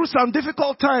go through some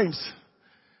difficult times.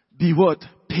 Be what?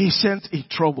 Patient in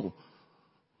trouble.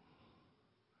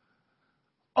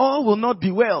 All will not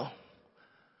be well.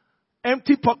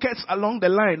 Empty pockets along the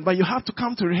line, but you have to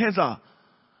come to rehearsal.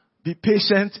 Be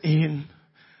patient in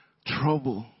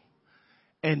trouble.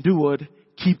 And do what?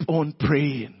 Keep on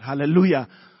praying. Hallelujah.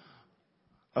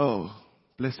 Oh,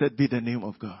 blessed be the name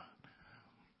of God.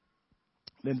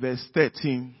 Then verse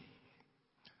 13.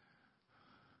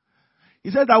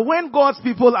 He said that when God's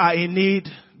people are in need,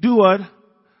 do what?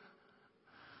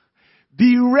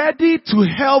 Be ready to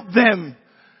help them.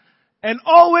 And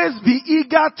always be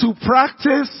eager to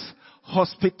practice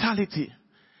hospitality.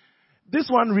 This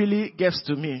one really gets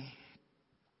to me.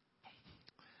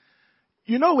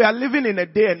 You know, we are living in a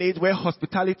day and age where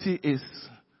hospitality is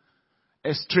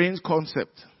a strange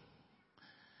concept.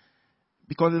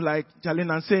 Because it's like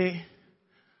Jalina say,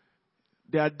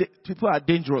 people are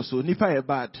dangerous, so nipa are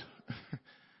bad.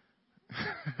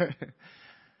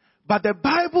 But the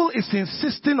Bible is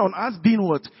insisting on us being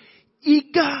what?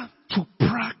 Eager to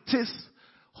practice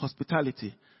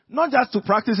hospitality. Not just to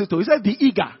practice it. He said be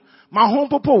eager. My home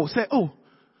popo say, oh,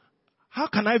 how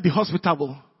can I be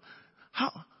hospitable?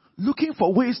 Looking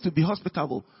for ways to be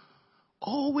hospitable.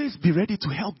 Always be ready to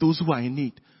help those who are in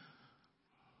need.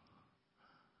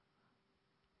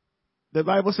 The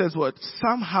Bible says what?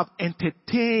 Some have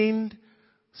entertained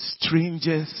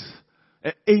strangers,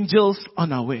 angels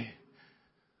unaware.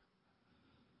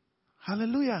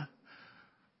 Hallelujah.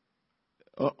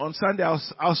 On Sunday, I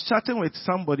was chatting with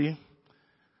somebody,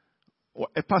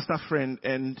 a pastor friend,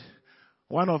 and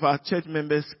one of our church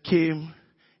members came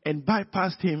and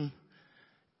bypassed him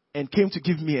and came to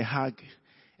give me a hug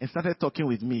and started talking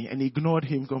with me and ignored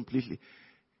him completely.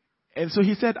 And so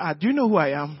he said, do you know who I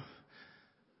am?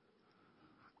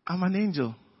 I'm an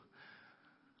angel.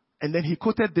 And then he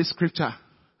quoted this scripture.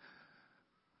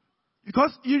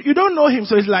 Because you don't know him,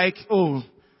 so it's like, oh,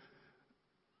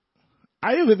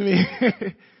 are you with me?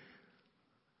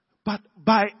 But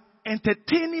by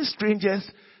entertaining strangers,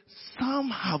 some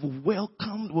have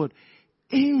welcomed what?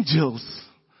 Angels.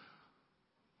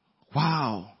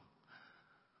 Wow.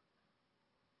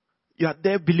 You are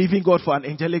there believing God for an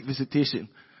angelic visitation.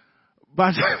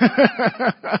 But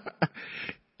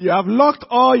you have locked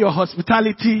all your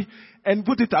hospitality and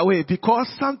put it away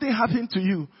because something happened to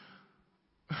you.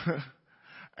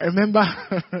 I remember,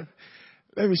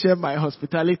 let me share my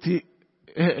hospitality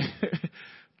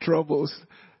troubles.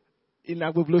 In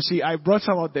Agbobloshi, I brought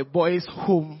some of the boys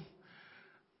home.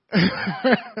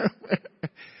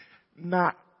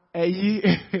 Now,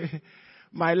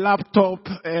 my laptop,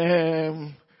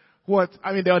 there were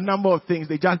a number of things,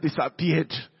 they just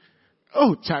disappeared.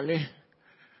 Oh, Charlie.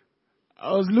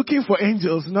 I was looking for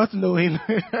angels, not knowing.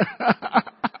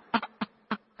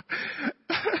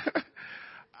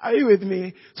 Are you with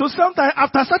me? So sometimes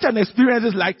after such an experience,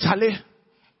 it's like, Charlie,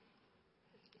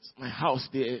 it's my house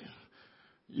there.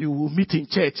 You will meet in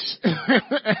church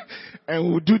and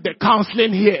we'll do the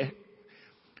counseling here.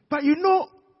 But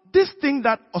this thing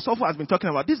that Osofo has been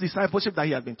talking about, this discipleship that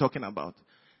he has been talking about,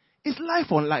 is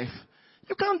life on life.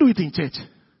 You can't do it in church.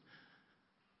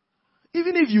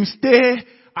 Even if you stay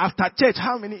after church,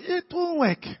 it won't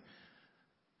work.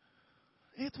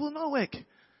 It will not work.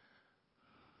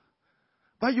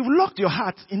 But you've locked your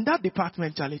heart in that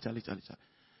department, Charlie.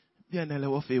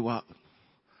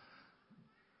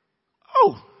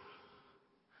 Oh.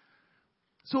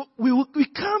 So we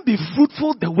can't be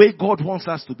fruitful the way God wants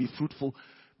us to be fruitful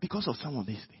because of some of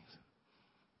these things.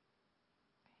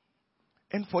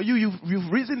 And for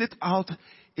you've reasoned it out.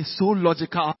 It's so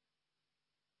logical.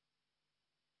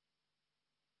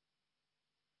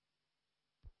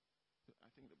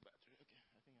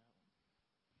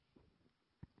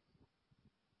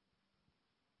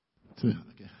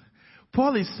 Okay.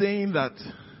 Paul is saying that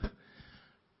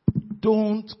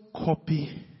don't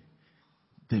copy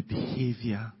the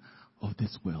behavior of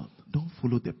this world. Don't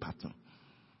follow the pattern.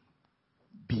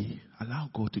 Allow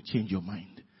God to change your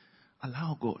mind.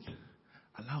 Allow God.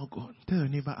 Allow God. Tell your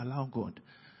neighbor, allow God.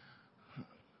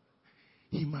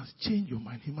 He must change your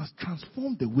mind. He must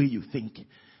transform the way you think.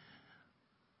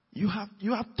 You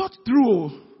have thought through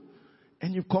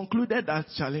and you concluded that,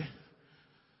 Charlie.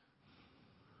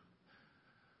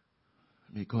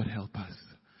 May God help us.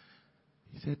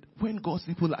 He said, when God's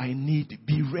people are in need,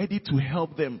 be ready to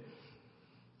help them.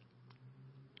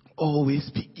 Always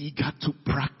be eager to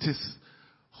practice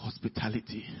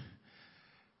hospitality.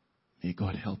 May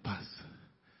God help us.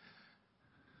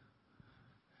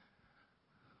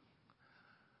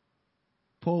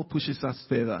 Paul pushes us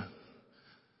further.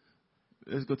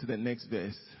 Let's go to the next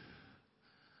verse.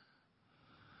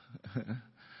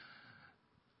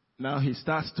 Now he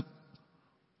starts to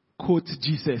quote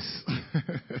Jesus.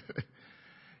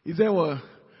 He said, well,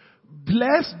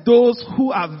 bless those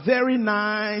who are very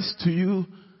nice to you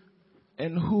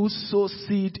and who sow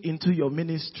seed into your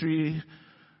ministry.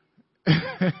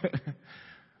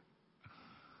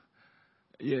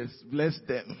 Yes, bless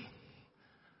them.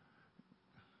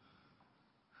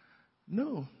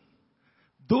 No.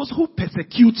 Those who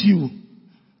persecute you.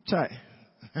 Chai.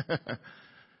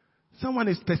 Someone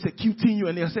is persecuting you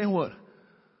and you're saying what?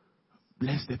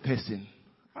 Bless the person.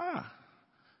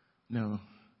 No.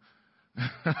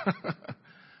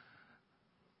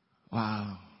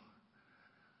 Wow.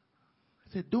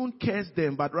 I said, don't curse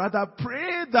them, but rather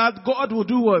pray that God will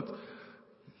do what?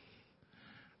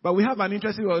 But we have an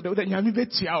interesting word.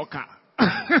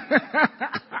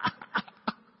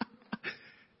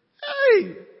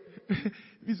 Hey!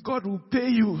 This God will pay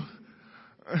you.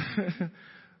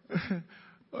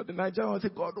 Or the Nigerian will say,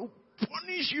 God will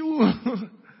punish you.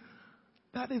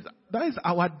 That is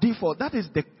our default. That is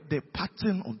the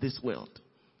pattern of this world.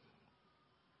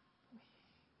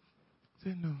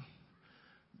 Say no.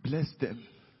 Bless them.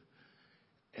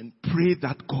 And pray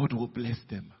that God will bless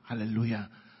them. Hallelujah.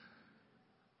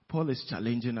 Paul is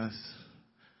challenging us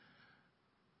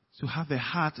to have a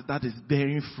heart that is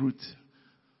bearing fruit.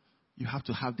 You have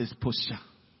to have this posture.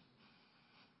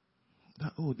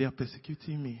 That, they are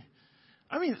persecuting me.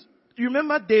 You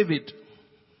remember David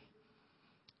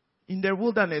in the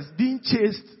wilderness being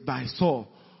chased by Saul.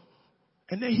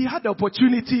 And then he had the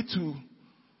opportunity to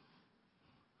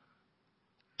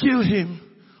kill him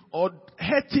or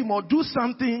hurt him or do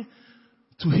something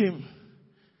to him.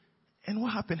 And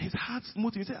what happened? His heart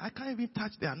smote him. He said, I can't even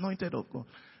touch the anointed of God.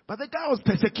 But the guy was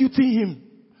persecuting him.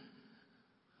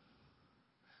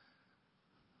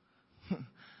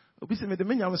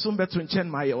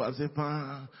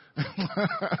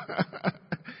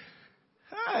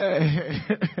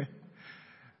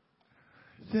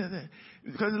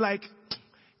 Because like,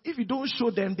 if you don't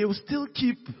show them, they will still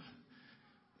keep,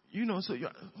 so you're,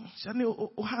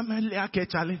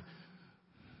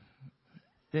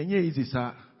 then yeah, easy,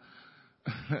 sir.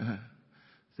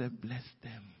 Say, bless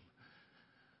them.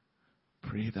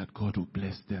 Pray that God will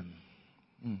bless them.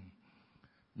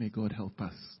 May God help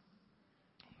us.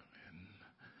 Amen.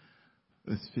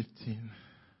 Verse 15.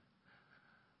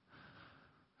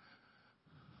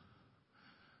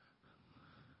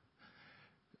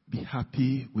 Be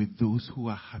happy with those who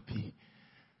are happy,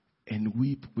 and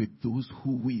weep with those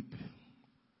who weep.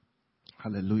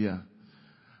 Hallelujah.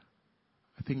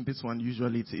 I think this one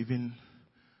usually it's even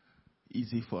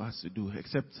easy for us to do,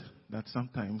 except that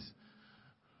sometimes,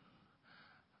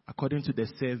 according to the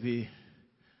survey,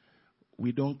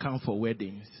 we don't come for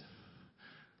weddings.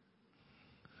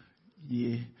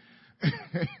 Yeah.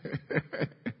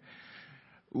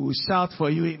 We'll shout for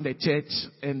you in the church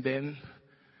and then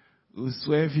we'll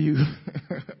swerve you.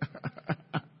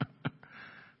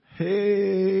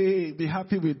 Hey, be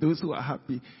happy with those who are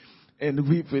happy and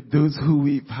weep with those who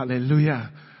weep.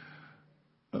 Hallelujah.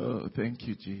 Oh, thank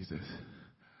you, Jesus.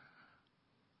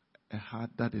 A heart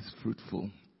that is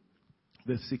fruitful.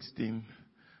 Verse 16.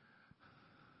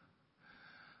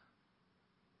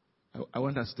 I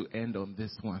want us to end on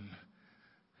this one.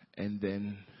 And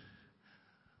then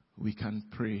we can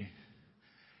pray.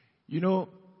 It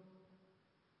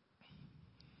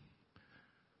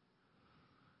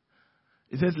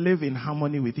says live in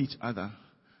harmony with each other.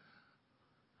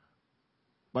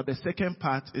 But the second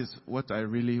part is what I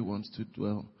really want to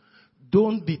dwell.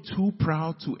 Don't be too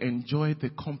proud to enjoy the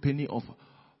company of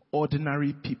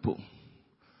ordinary people.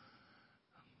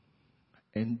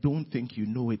 And don't think you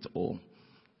know it all.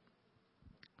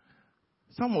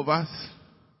 Some of us,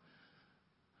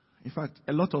 in fact,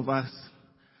 a lot of us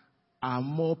are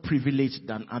more privileged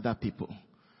than other people.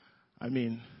 I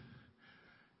mean,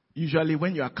 usually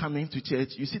when you are coming to church,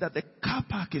 you see that the car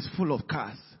park is full of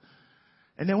cars.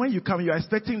 And then when you come, you are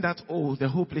expecting that, the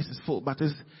whole place is full. But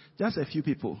it's just a few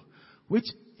people. Which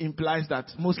implies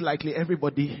that most likely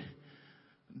everybody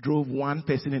drove one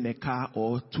person in a car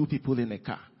or two people in a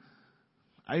car.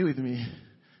 Are you with me?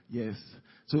 Yes.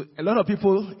 So a lot of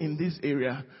people in this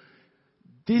area,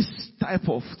 this type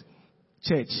of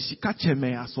church,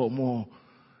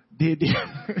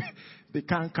 they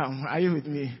can't come. Are you with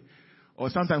me? Or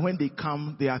sometimes when they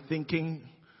come, they are thinking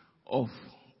of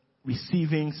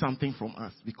receiving something from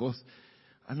us. Because,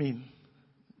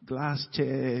 glass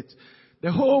church,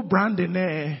 the whole brand in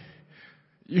there.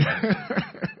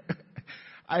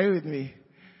 Are you with me?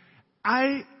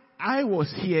 I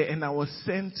was here and I was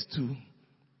sent to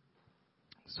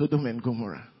Sodom and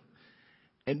Gomorrah.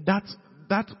 And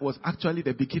that was actually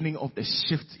the beginning of the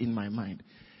shift in my mind.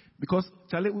 Because,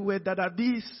 Charlie, we were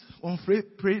dadadis on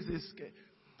praises,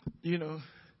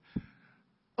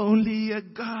 only a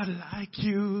God like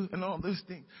you and all those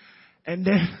things. And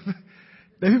then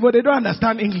the people, they don't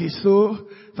understand English. So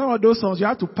some of those songs, you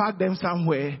have to park them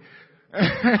somewhere.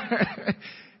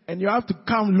 And you have to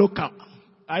come local.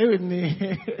 Are you with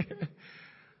me?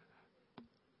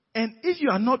 And if you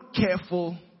are not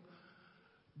careful,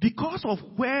 because of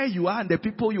where you are and the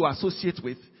people you associate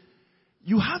with,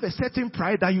 you have a certain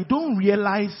pride that you don't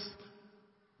realize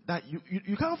that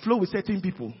you can't flow with certain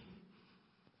people.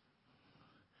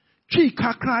 You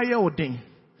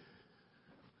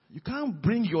can't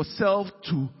bring yourself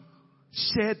to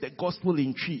share the gospel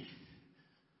in tree.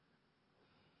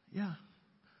 Yeah.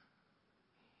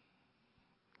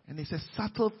 And it's a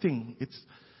subtle thing.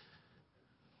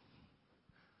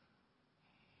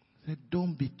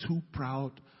 Don't be too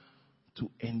proud to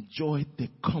enjoy the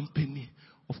company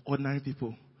of ordinary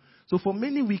people. So for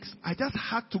many weeks, I just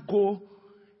had to go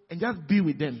and just be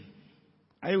with them.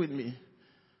 Are you with me?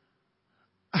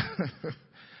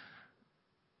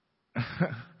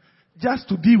 Just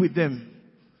to be with them.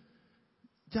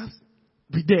 Just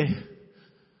be there.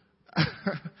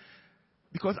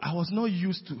 Because I was not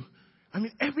used to.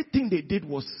 Everything they did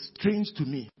was strange to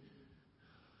me.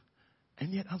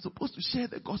 And yet I'm supposed to share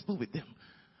the gospel with them.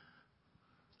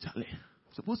 Charlie,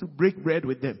 I'm supposed to break bread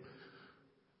with them.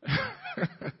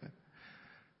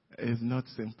 It's not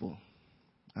simple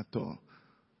at all.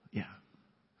 Yeah.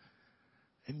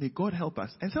 And may God help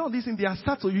us. And some of these things, they are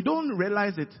subtle. You don't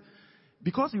realize it.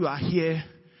 Because you are here,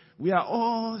 we are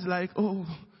all like,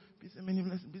 many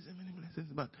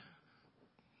blessings. But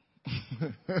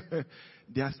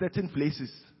There are certain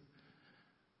places.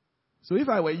 So if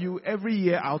I were you, every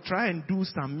year I'll try and do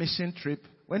some mission trip.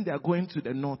 When they are going to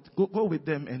the north, go with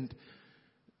them and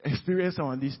experience some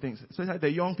of these things. Especially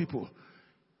the young people.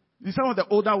 Some of the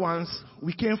older ones,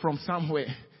 we came from somewhere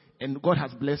and God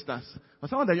has blessed us. But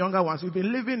some of the younger ones, we've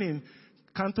been living in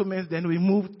cantonments, then we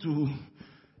moved to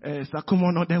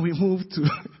Sakumono, then we moved to...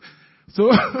 So,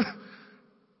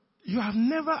 you have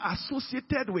never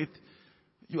associated with,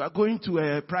 you are going to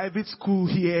a private school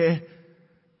here.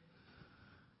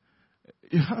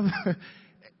 You have,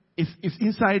 it's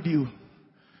inside you.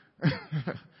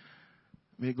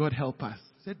 May God help us.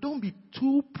 Say, don't be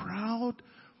too proud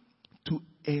to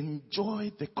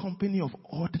enjoy the company of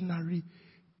ordinary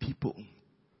people.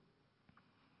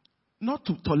 Not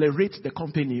to tolerate the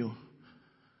company.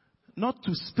 Not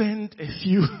to spend a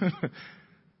few...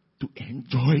 to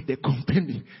enjoy the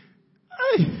company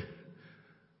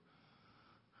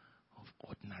of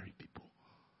ordinary people.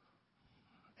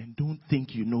 And don't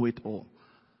think you know it all.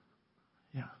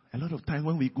 Yeah, a lot of times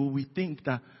when we go, we think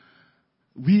that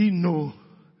we know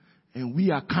and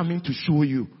we are coming to show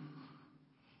you.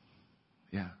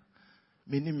 Yeah,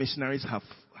 many missionaries have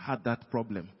had that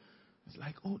problem. It's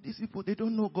like, oh, these people, they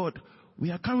don't know God. We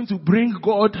are coming to bring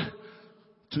God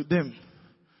to them.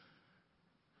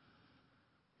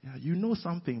 Yeah, you know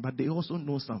something, but they also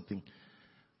know something.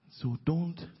 So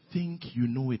don't think you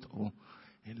know it all.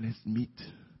 And let's meet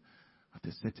at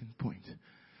a certain point.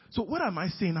 So what am I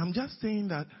saying? I'm just saying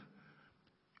that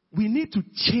we need to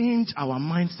change our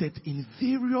mindset in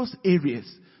various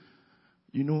areas.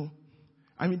 You know,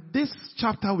 I mean, this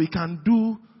chapter we can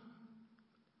do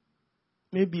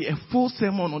maybe a full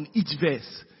sermon on each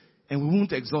verse and we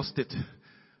won't exhaust it.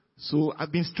 So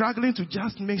I've been struggling to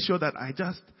just make sure that I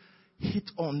just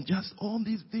hit on just all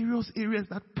these various areas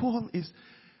that Paul is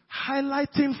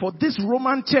highlighting for this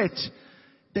Roman church.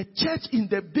 The church in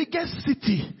the biggest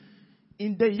city,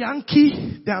 in the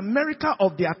the America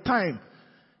of their time.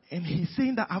 And he's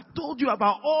saying that I've told you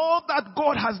about all that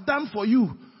God has done for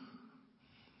you.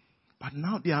 But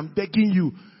now they are begging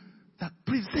you that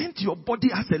present your body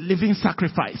as a living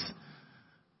sacrifice.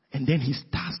 And then he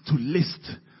starts to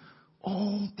list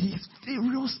all these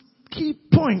various key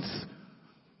points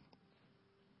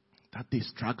that they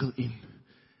struggle in.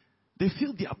 They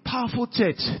feel they are powerful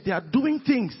church. They are doing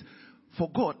things for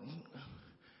God.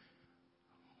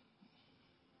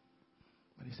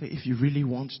 But they say, if you really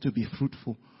want to be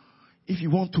fruitful, if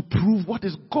you want to prove what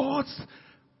is God's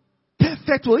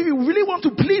perfect will, if you really want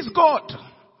to please God,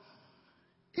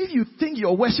 if you think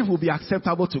your worship will be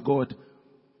acceptable to God,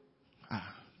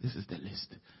 this is the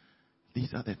list.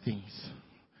 These are the things.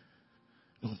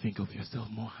 Don't think of yourself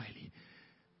more highly.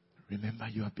 Remember,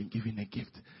 you have been given a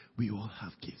gift. We all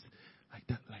have gifts.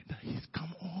 Like that. He's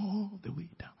come all the way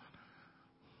down.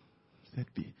 Said,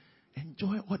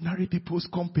 enjoy ordinary people's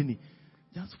company.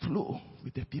 Just flow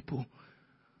with the people.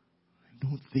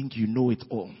 Don't think you know it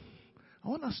all. I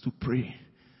want us to pray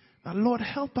that, Lord,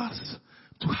 help us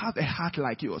to have a heart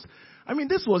like yours. I mean,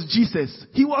 this was Jesus.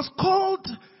 He was called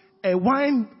the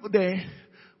wine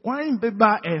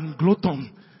bibber and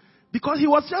glutton. Because he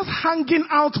was just hanging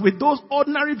out with those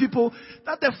ordinary people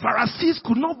that the Pharisees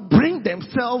could not bring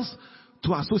themselves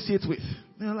to associate with.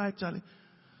 They're like, Charlie,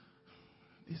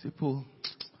 these people,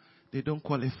 they don't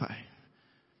qualify.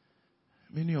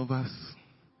 Many of us,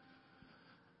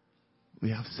 we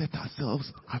have set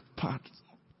ourselves apart.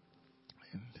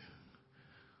 And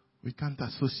we can't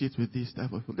associate with these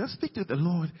type of people. Let's speak to the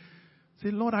Lord. Say,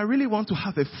 Lord, I really want to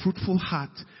have a fruitful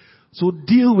heart. So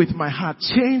deal with my heart.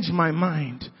 Change my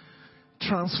mind.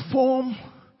 Transform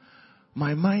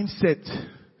my mindset.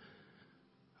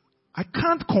 I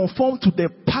can't conform to the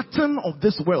pattern of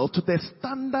this world, to the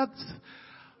standards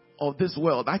of this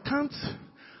world. I can't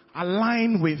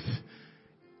align with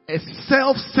a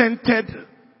self-centered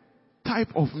type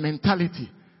of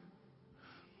mentality.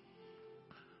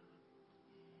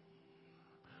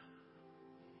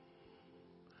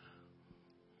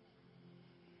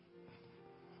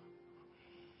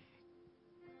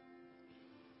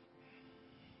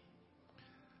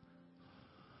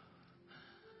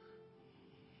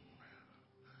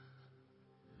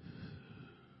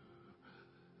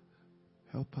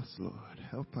 Help us, Lord.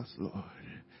 Help us, Lord.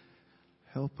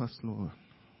 Help us, Lord.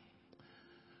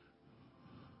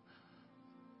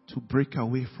 To break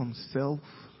away from self.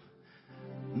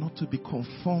 Not to be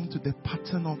conformed to the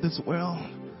pattern of this world.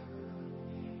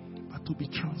 But to be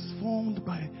transformed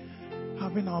by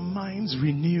having our minds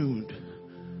renewed.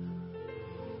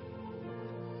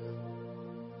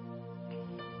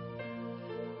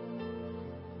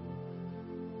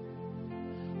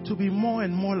 To be more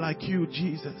and more like you,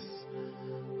 Jesus.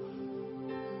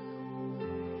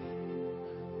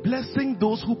 blessing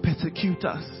those who persecute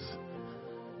us,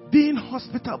 being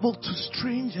hospitable to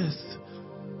strangers.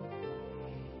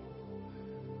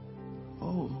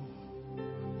 Oh,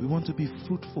 we want to be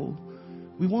fruitful.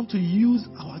 We want to use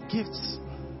our gifts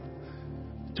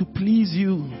to please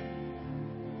you.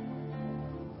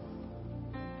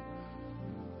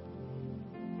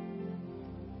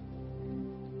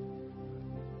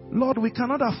 Lord, we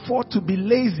cannot afford to be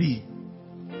lazy.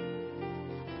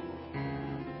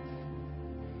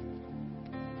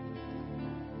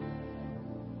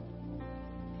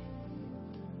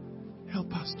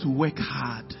 Help us to work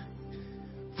hard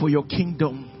for your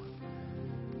kingdom.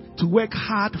 To work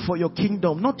hard for your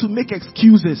kingdom. Not to make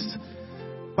excuses,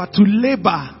 but to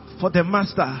labor for the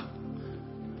master.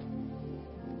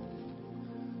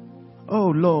 Oh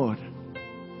Lord,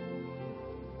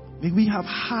 may we have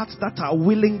hearts that are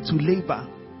willing to labor.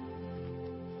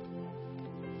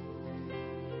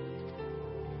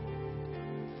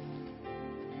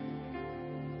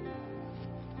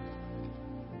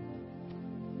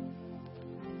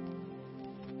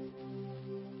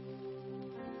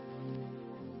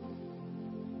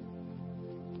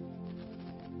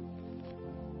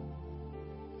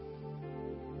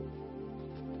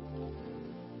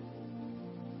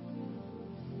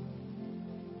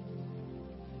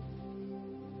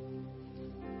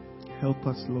 Help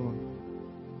us, Lord.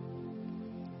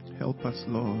 Help us,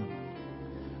 Lord,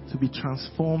 to be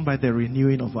transformed by the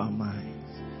renewing of our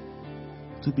minds.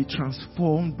 To be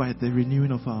transformed by the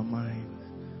renewing of our minds.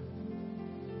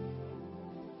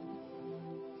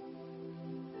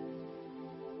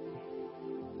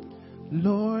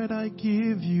 Lord, I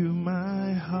give you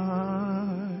my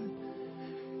heart.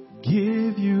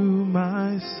 Give you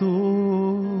my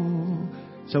soul.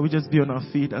 Shall we just be on our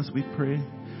feet as we pray?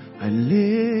 I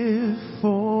live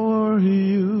for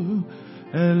you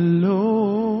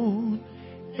alone.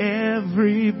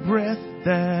 Every breath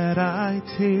that I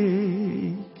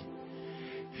take,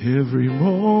 every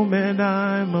moment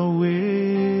I'm awake.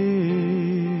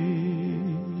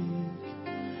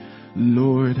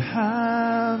 Lord,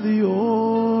 have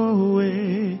your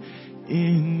way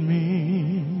in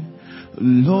me.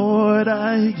 Lord,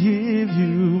 I give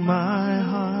you my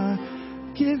heart.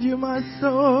 Give you my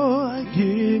soul, I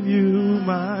give you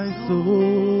my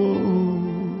soul.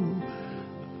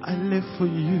 I live for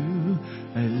you,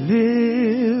 I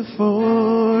live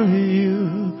for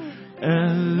you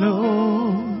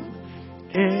alone.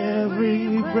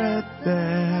 Every breath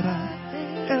that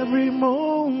every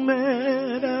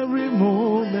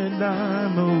moment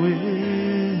I'm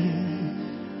awake.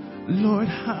 Lord,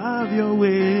 have your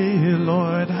way,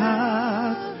 Lord,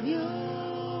 have your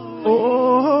way.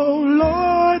 Oh,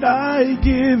 Lord, I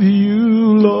give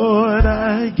you, Lord,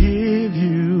 I give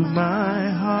you my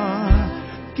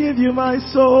heart. Give you my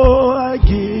soul, I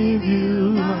give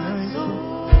you my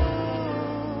soul.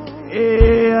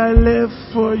 Hey, I live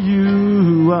for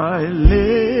you, I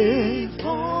live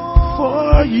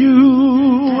for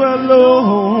you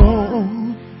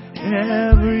alone.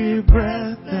 Every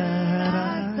breath that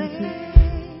I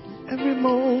take, every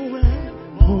moment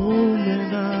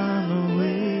I'm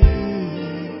awake.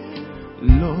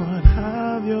 Lord,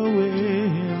 have your way,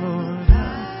 Lord,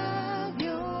 have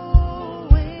your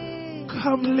way.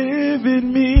 Come live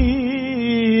in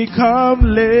me, come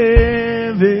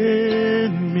live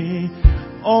in me.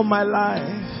 All my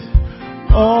life,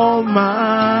 all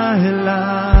my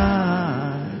life.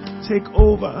 Take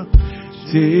over,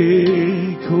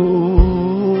 take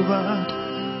over.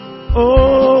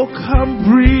 Oh, come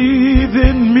breathe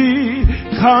in me,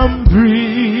 come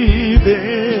breathe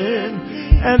in,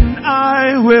 and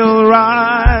I will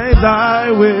rise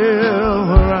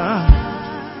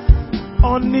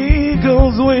on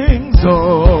eagle's wings,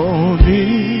 on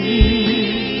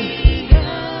eagle's.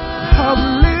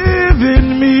 Come live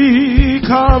in me,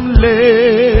 come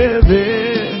live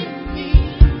in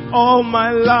all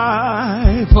my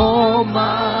life, all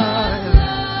my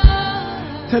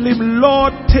life. Tell him,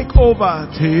 Lord, take over,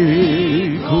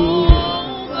 take over.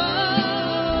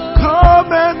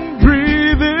 Come and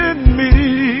breathe in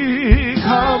me,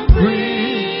 come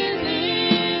breathe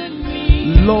in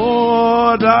me.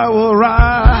 Lord, I will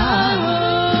rise.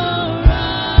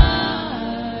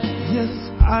 Yes,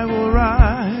 I will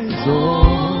rise.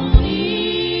 On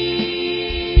eagle's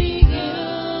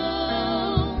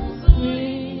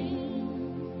wings.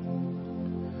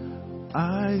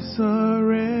 I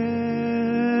surrender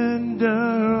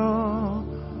all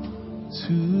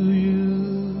to you.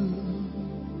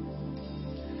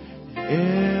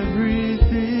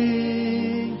 Everything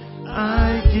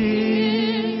I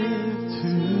give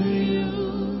to you,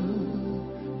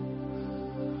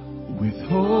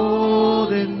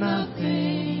 withholding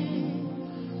nothing,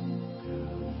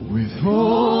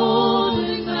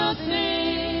 withholding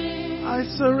nothing. I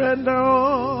surrender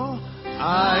all.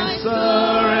 I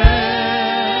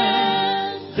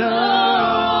surrender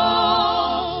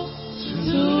all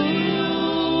to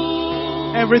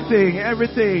you. Everything,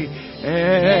 everything,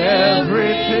 everything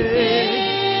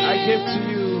I give to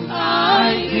you.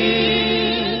 I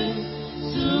give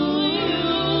to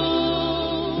you.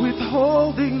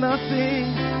 Withholding nothing.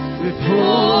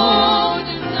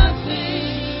 Withholding nothing.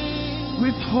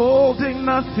 Withholding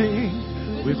nothing.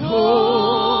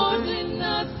 Withholding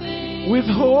nothing.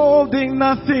 Withholding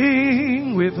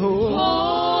nothing.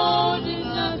 Withholding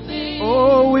nothing.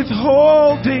 Oh,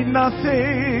 withholding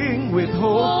nothing.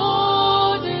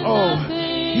 Withholding nothing.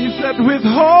 He said,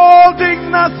 withholding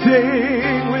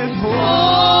nothing.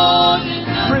 Withholding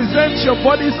nothing. Present your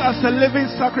bodies as a living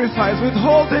sacrifice.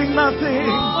 Withholding nothing.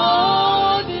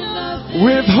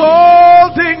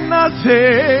 Withholding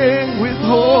nothing.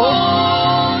 Withholding.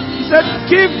 He said,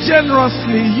 give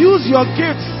generously. Use your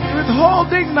gifts.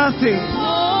 Withholding nothing.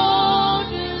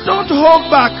 Don't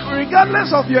hold back,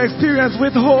 regardless of your experience.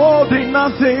 Withholding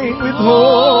nothing.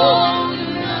 Withholding.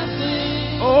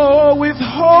 Oh,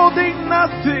 withholding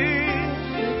nothing.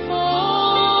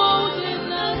 Withholding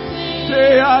nothing.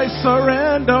 Say, I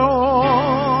surrender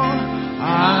all.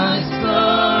 I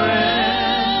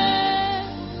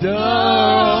surrender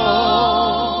all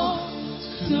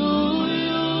to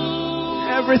you.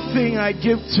 Everything I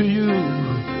give to you.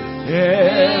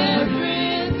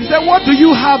 He said, what do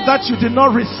you have that you did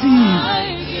not receive?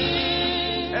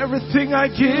 Everything I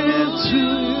give to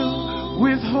you.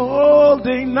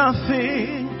 Withholding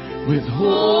nothing.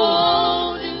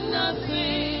 Withholding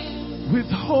nothing.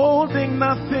 Withholding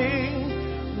nothing.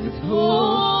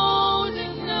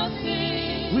 Withholding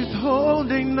nothing.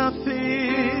 Withholding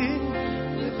nothing.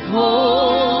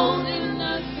 Withholding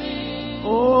nothing.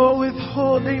 Oh,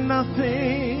 withholding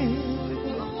nothing.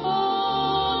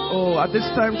 Oh, at this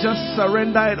time, just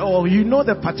surrender it all. You know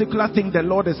the particular thing the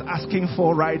Lord is asking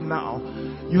for right now.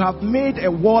 You have made a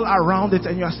wall around it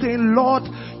and you are saying, Lord,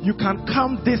 you can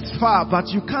come this far, but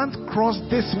you can't cross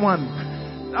this one.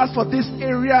 As for this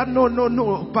area, no.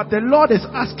 But the Lord is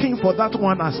asking for that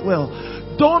one as well.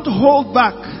 Don't hold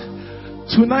back.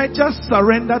 Tonight, just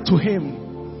surrender to Him.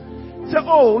 Say,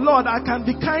 oh Lord, I can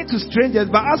be kind to strangers,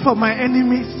 but as for my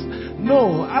enemies,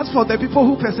 no. As for the people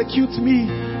who persecute me,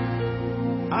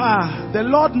 the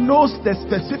Lord knows the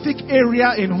specific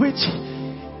area in which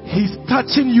He's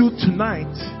touching you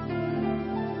tonight.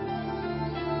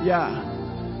 Yeah.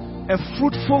 A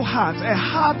fruitful heart. A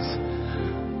heart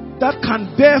that can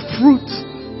bear fruit.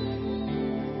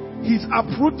 He's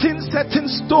uprooting certain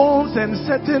stones and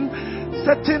certain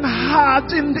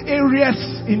hardened areas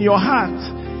in your heart.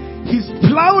 He's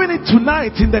plowing it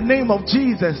tonight in the name of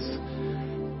Jesus.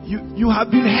 You have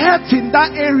been hurt in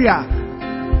that area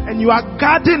and you are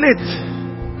guarding it.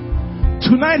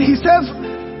 Tonight He says,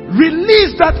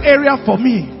 release that area for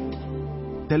me.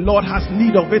 The Lord has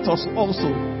need of it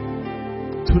also.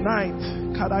 Tonight,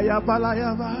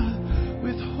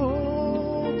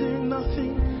 withholding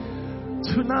nothing.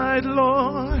 Tonight,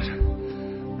 Lord.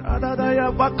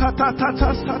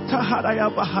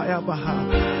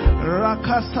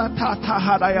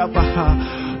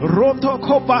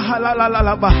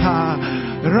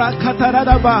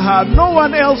 No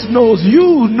one else knows.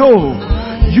 You know.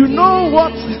 You know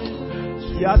what.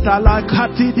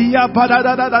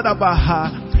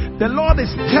 The Lord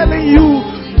is telling you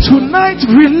tonight,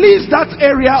 release that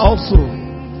area also.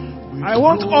 I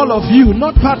want all of you,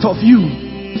 not part of you.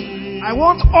 I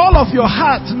want all of your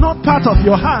heart, not part of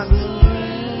your heart.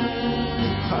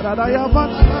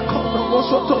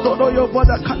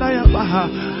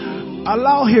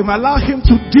 Allow him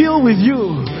to deal with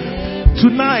you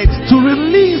tonight, to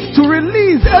release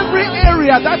every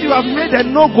area that you have made a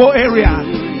no-go area.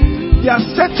 There are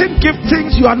certain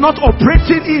giftings you are not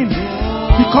operating in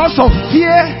because of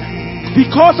fear,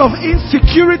 because of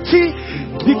insecurity,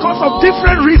 because of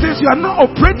different reasons. You are not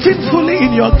operating fully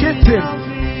in your gifting.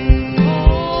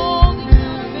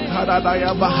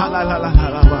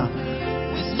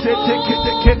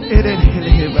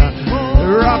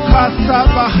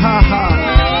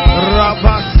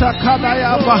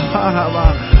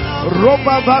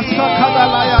 Roba basa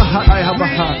kadalaya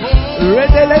hadayabaha.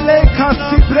 Redelele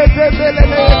kasi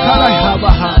predelele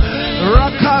kalayabaha.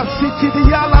 Raka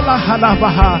sitidiyala la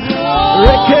halabaha.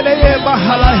 Rekeleye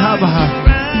bahalayabaha.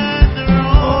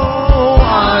 Oh,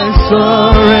 I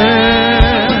surrender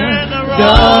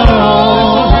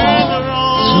all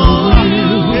to you.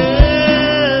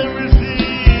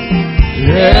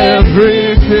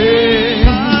 Everything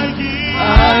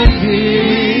I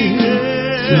give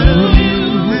to you.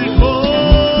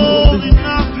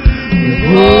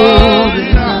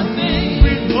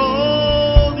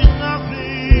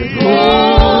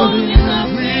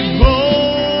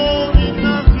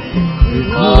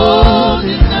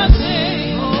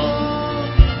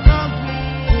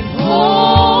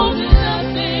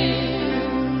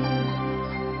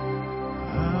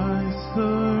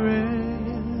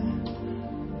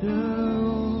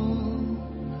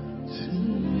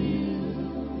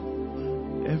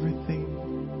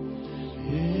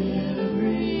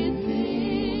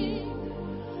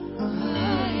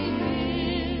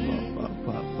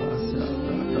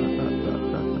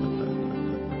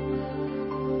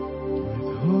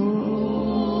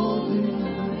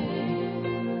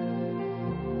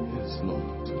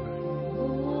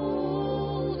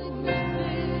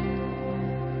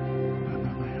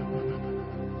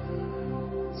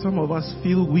 Some of us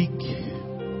feel weak.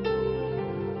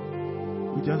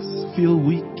 We just feel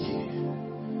weak.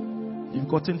 You've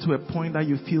gotten to a point that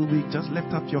you feel weak. Just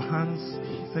lift up your hands.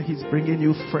 He said He's bringing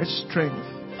you fresh strength.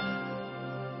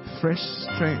 Fresh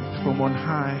strength from on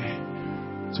high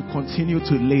to continue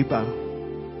to labor.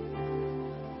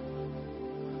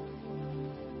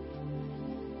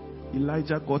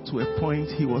 Elijah got to a point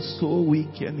he was so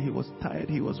weak and he was tired.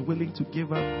 He was willing to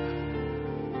give up.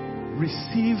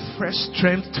 Receive fresh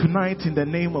strength tonight in the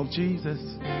name of Jesus.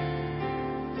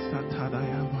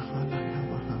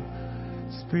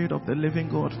 Spirit of the living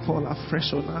God, fall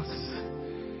afresh on us.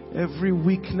 Every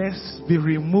weakness be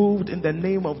removed in the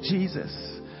name of Jesus.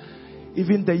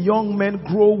 Even the young men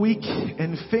grow weak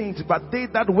and faint, but they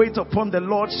that wait upon the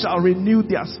Lord shall renew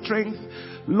their strength.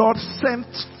 Lord, send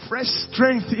fresh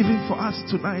strength even for us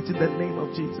tonight in the name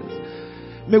of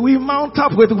Jesus. May we mount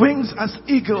up with wings as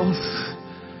eagles.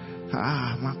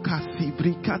 Makasi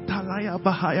brikatalaya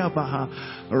bahaya baha,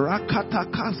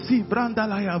 rakatakasi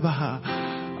brandalaya baha,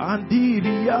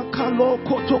 andiriya kalo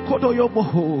koto kodo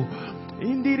yoboho,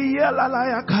 indiriya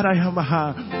lalaya karaya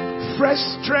baha.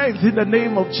 Fresh strength in the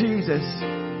name of Jesus.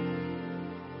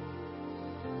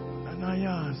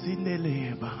 Anaya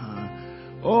zinele baha.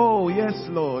 Oh yes,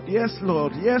 Lord, yes,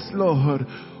 Lord, yes, Lord.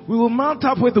 We will mount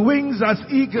up with wings as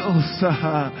eagles.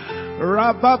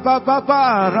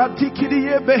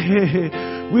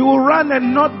 We will run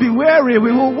and not be weary.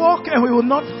 We will walk and we will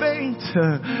not faint.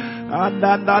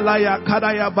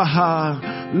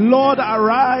 Lord,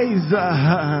 arise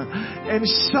and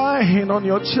shine on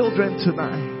your children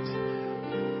tonight.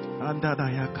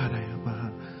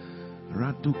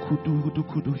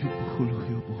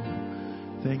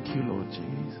 Thank you, Lord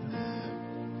Jesus.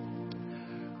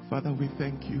 Father, we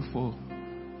thank you for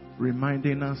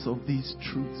reminding us of these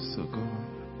truths, oh God.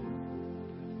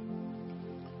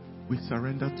 We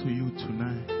surrender to you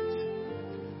tonight.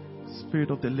 Spirit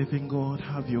of the living God,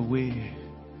 have your way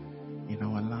in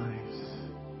our lives.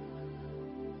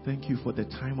 Thank you for the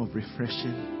time of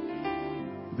refreshing.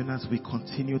 Even as we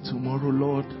continue tomorrow,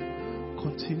 Lord,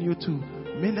 continue to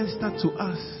minister to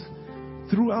us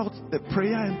throughout the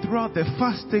prayer and throughout the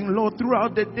fasting, Lord,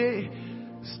 throughout the day.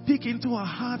 Speak into our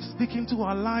hearts, speak into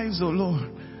our lives, oh Lord.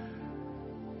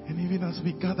 And even as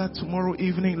we gather tomorrow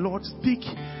evening, Lord, speak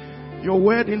your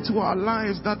word into our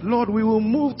lives, that, Lord, we will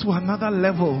move to another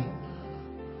level.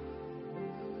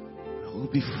 We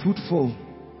will be fruitful,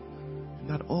 and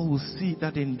that all will see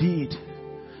that indeed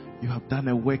you have done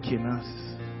a work in us.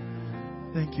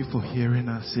 Thank you for hearing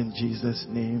us in Jesus'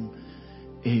 name.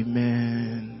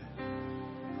 Amen.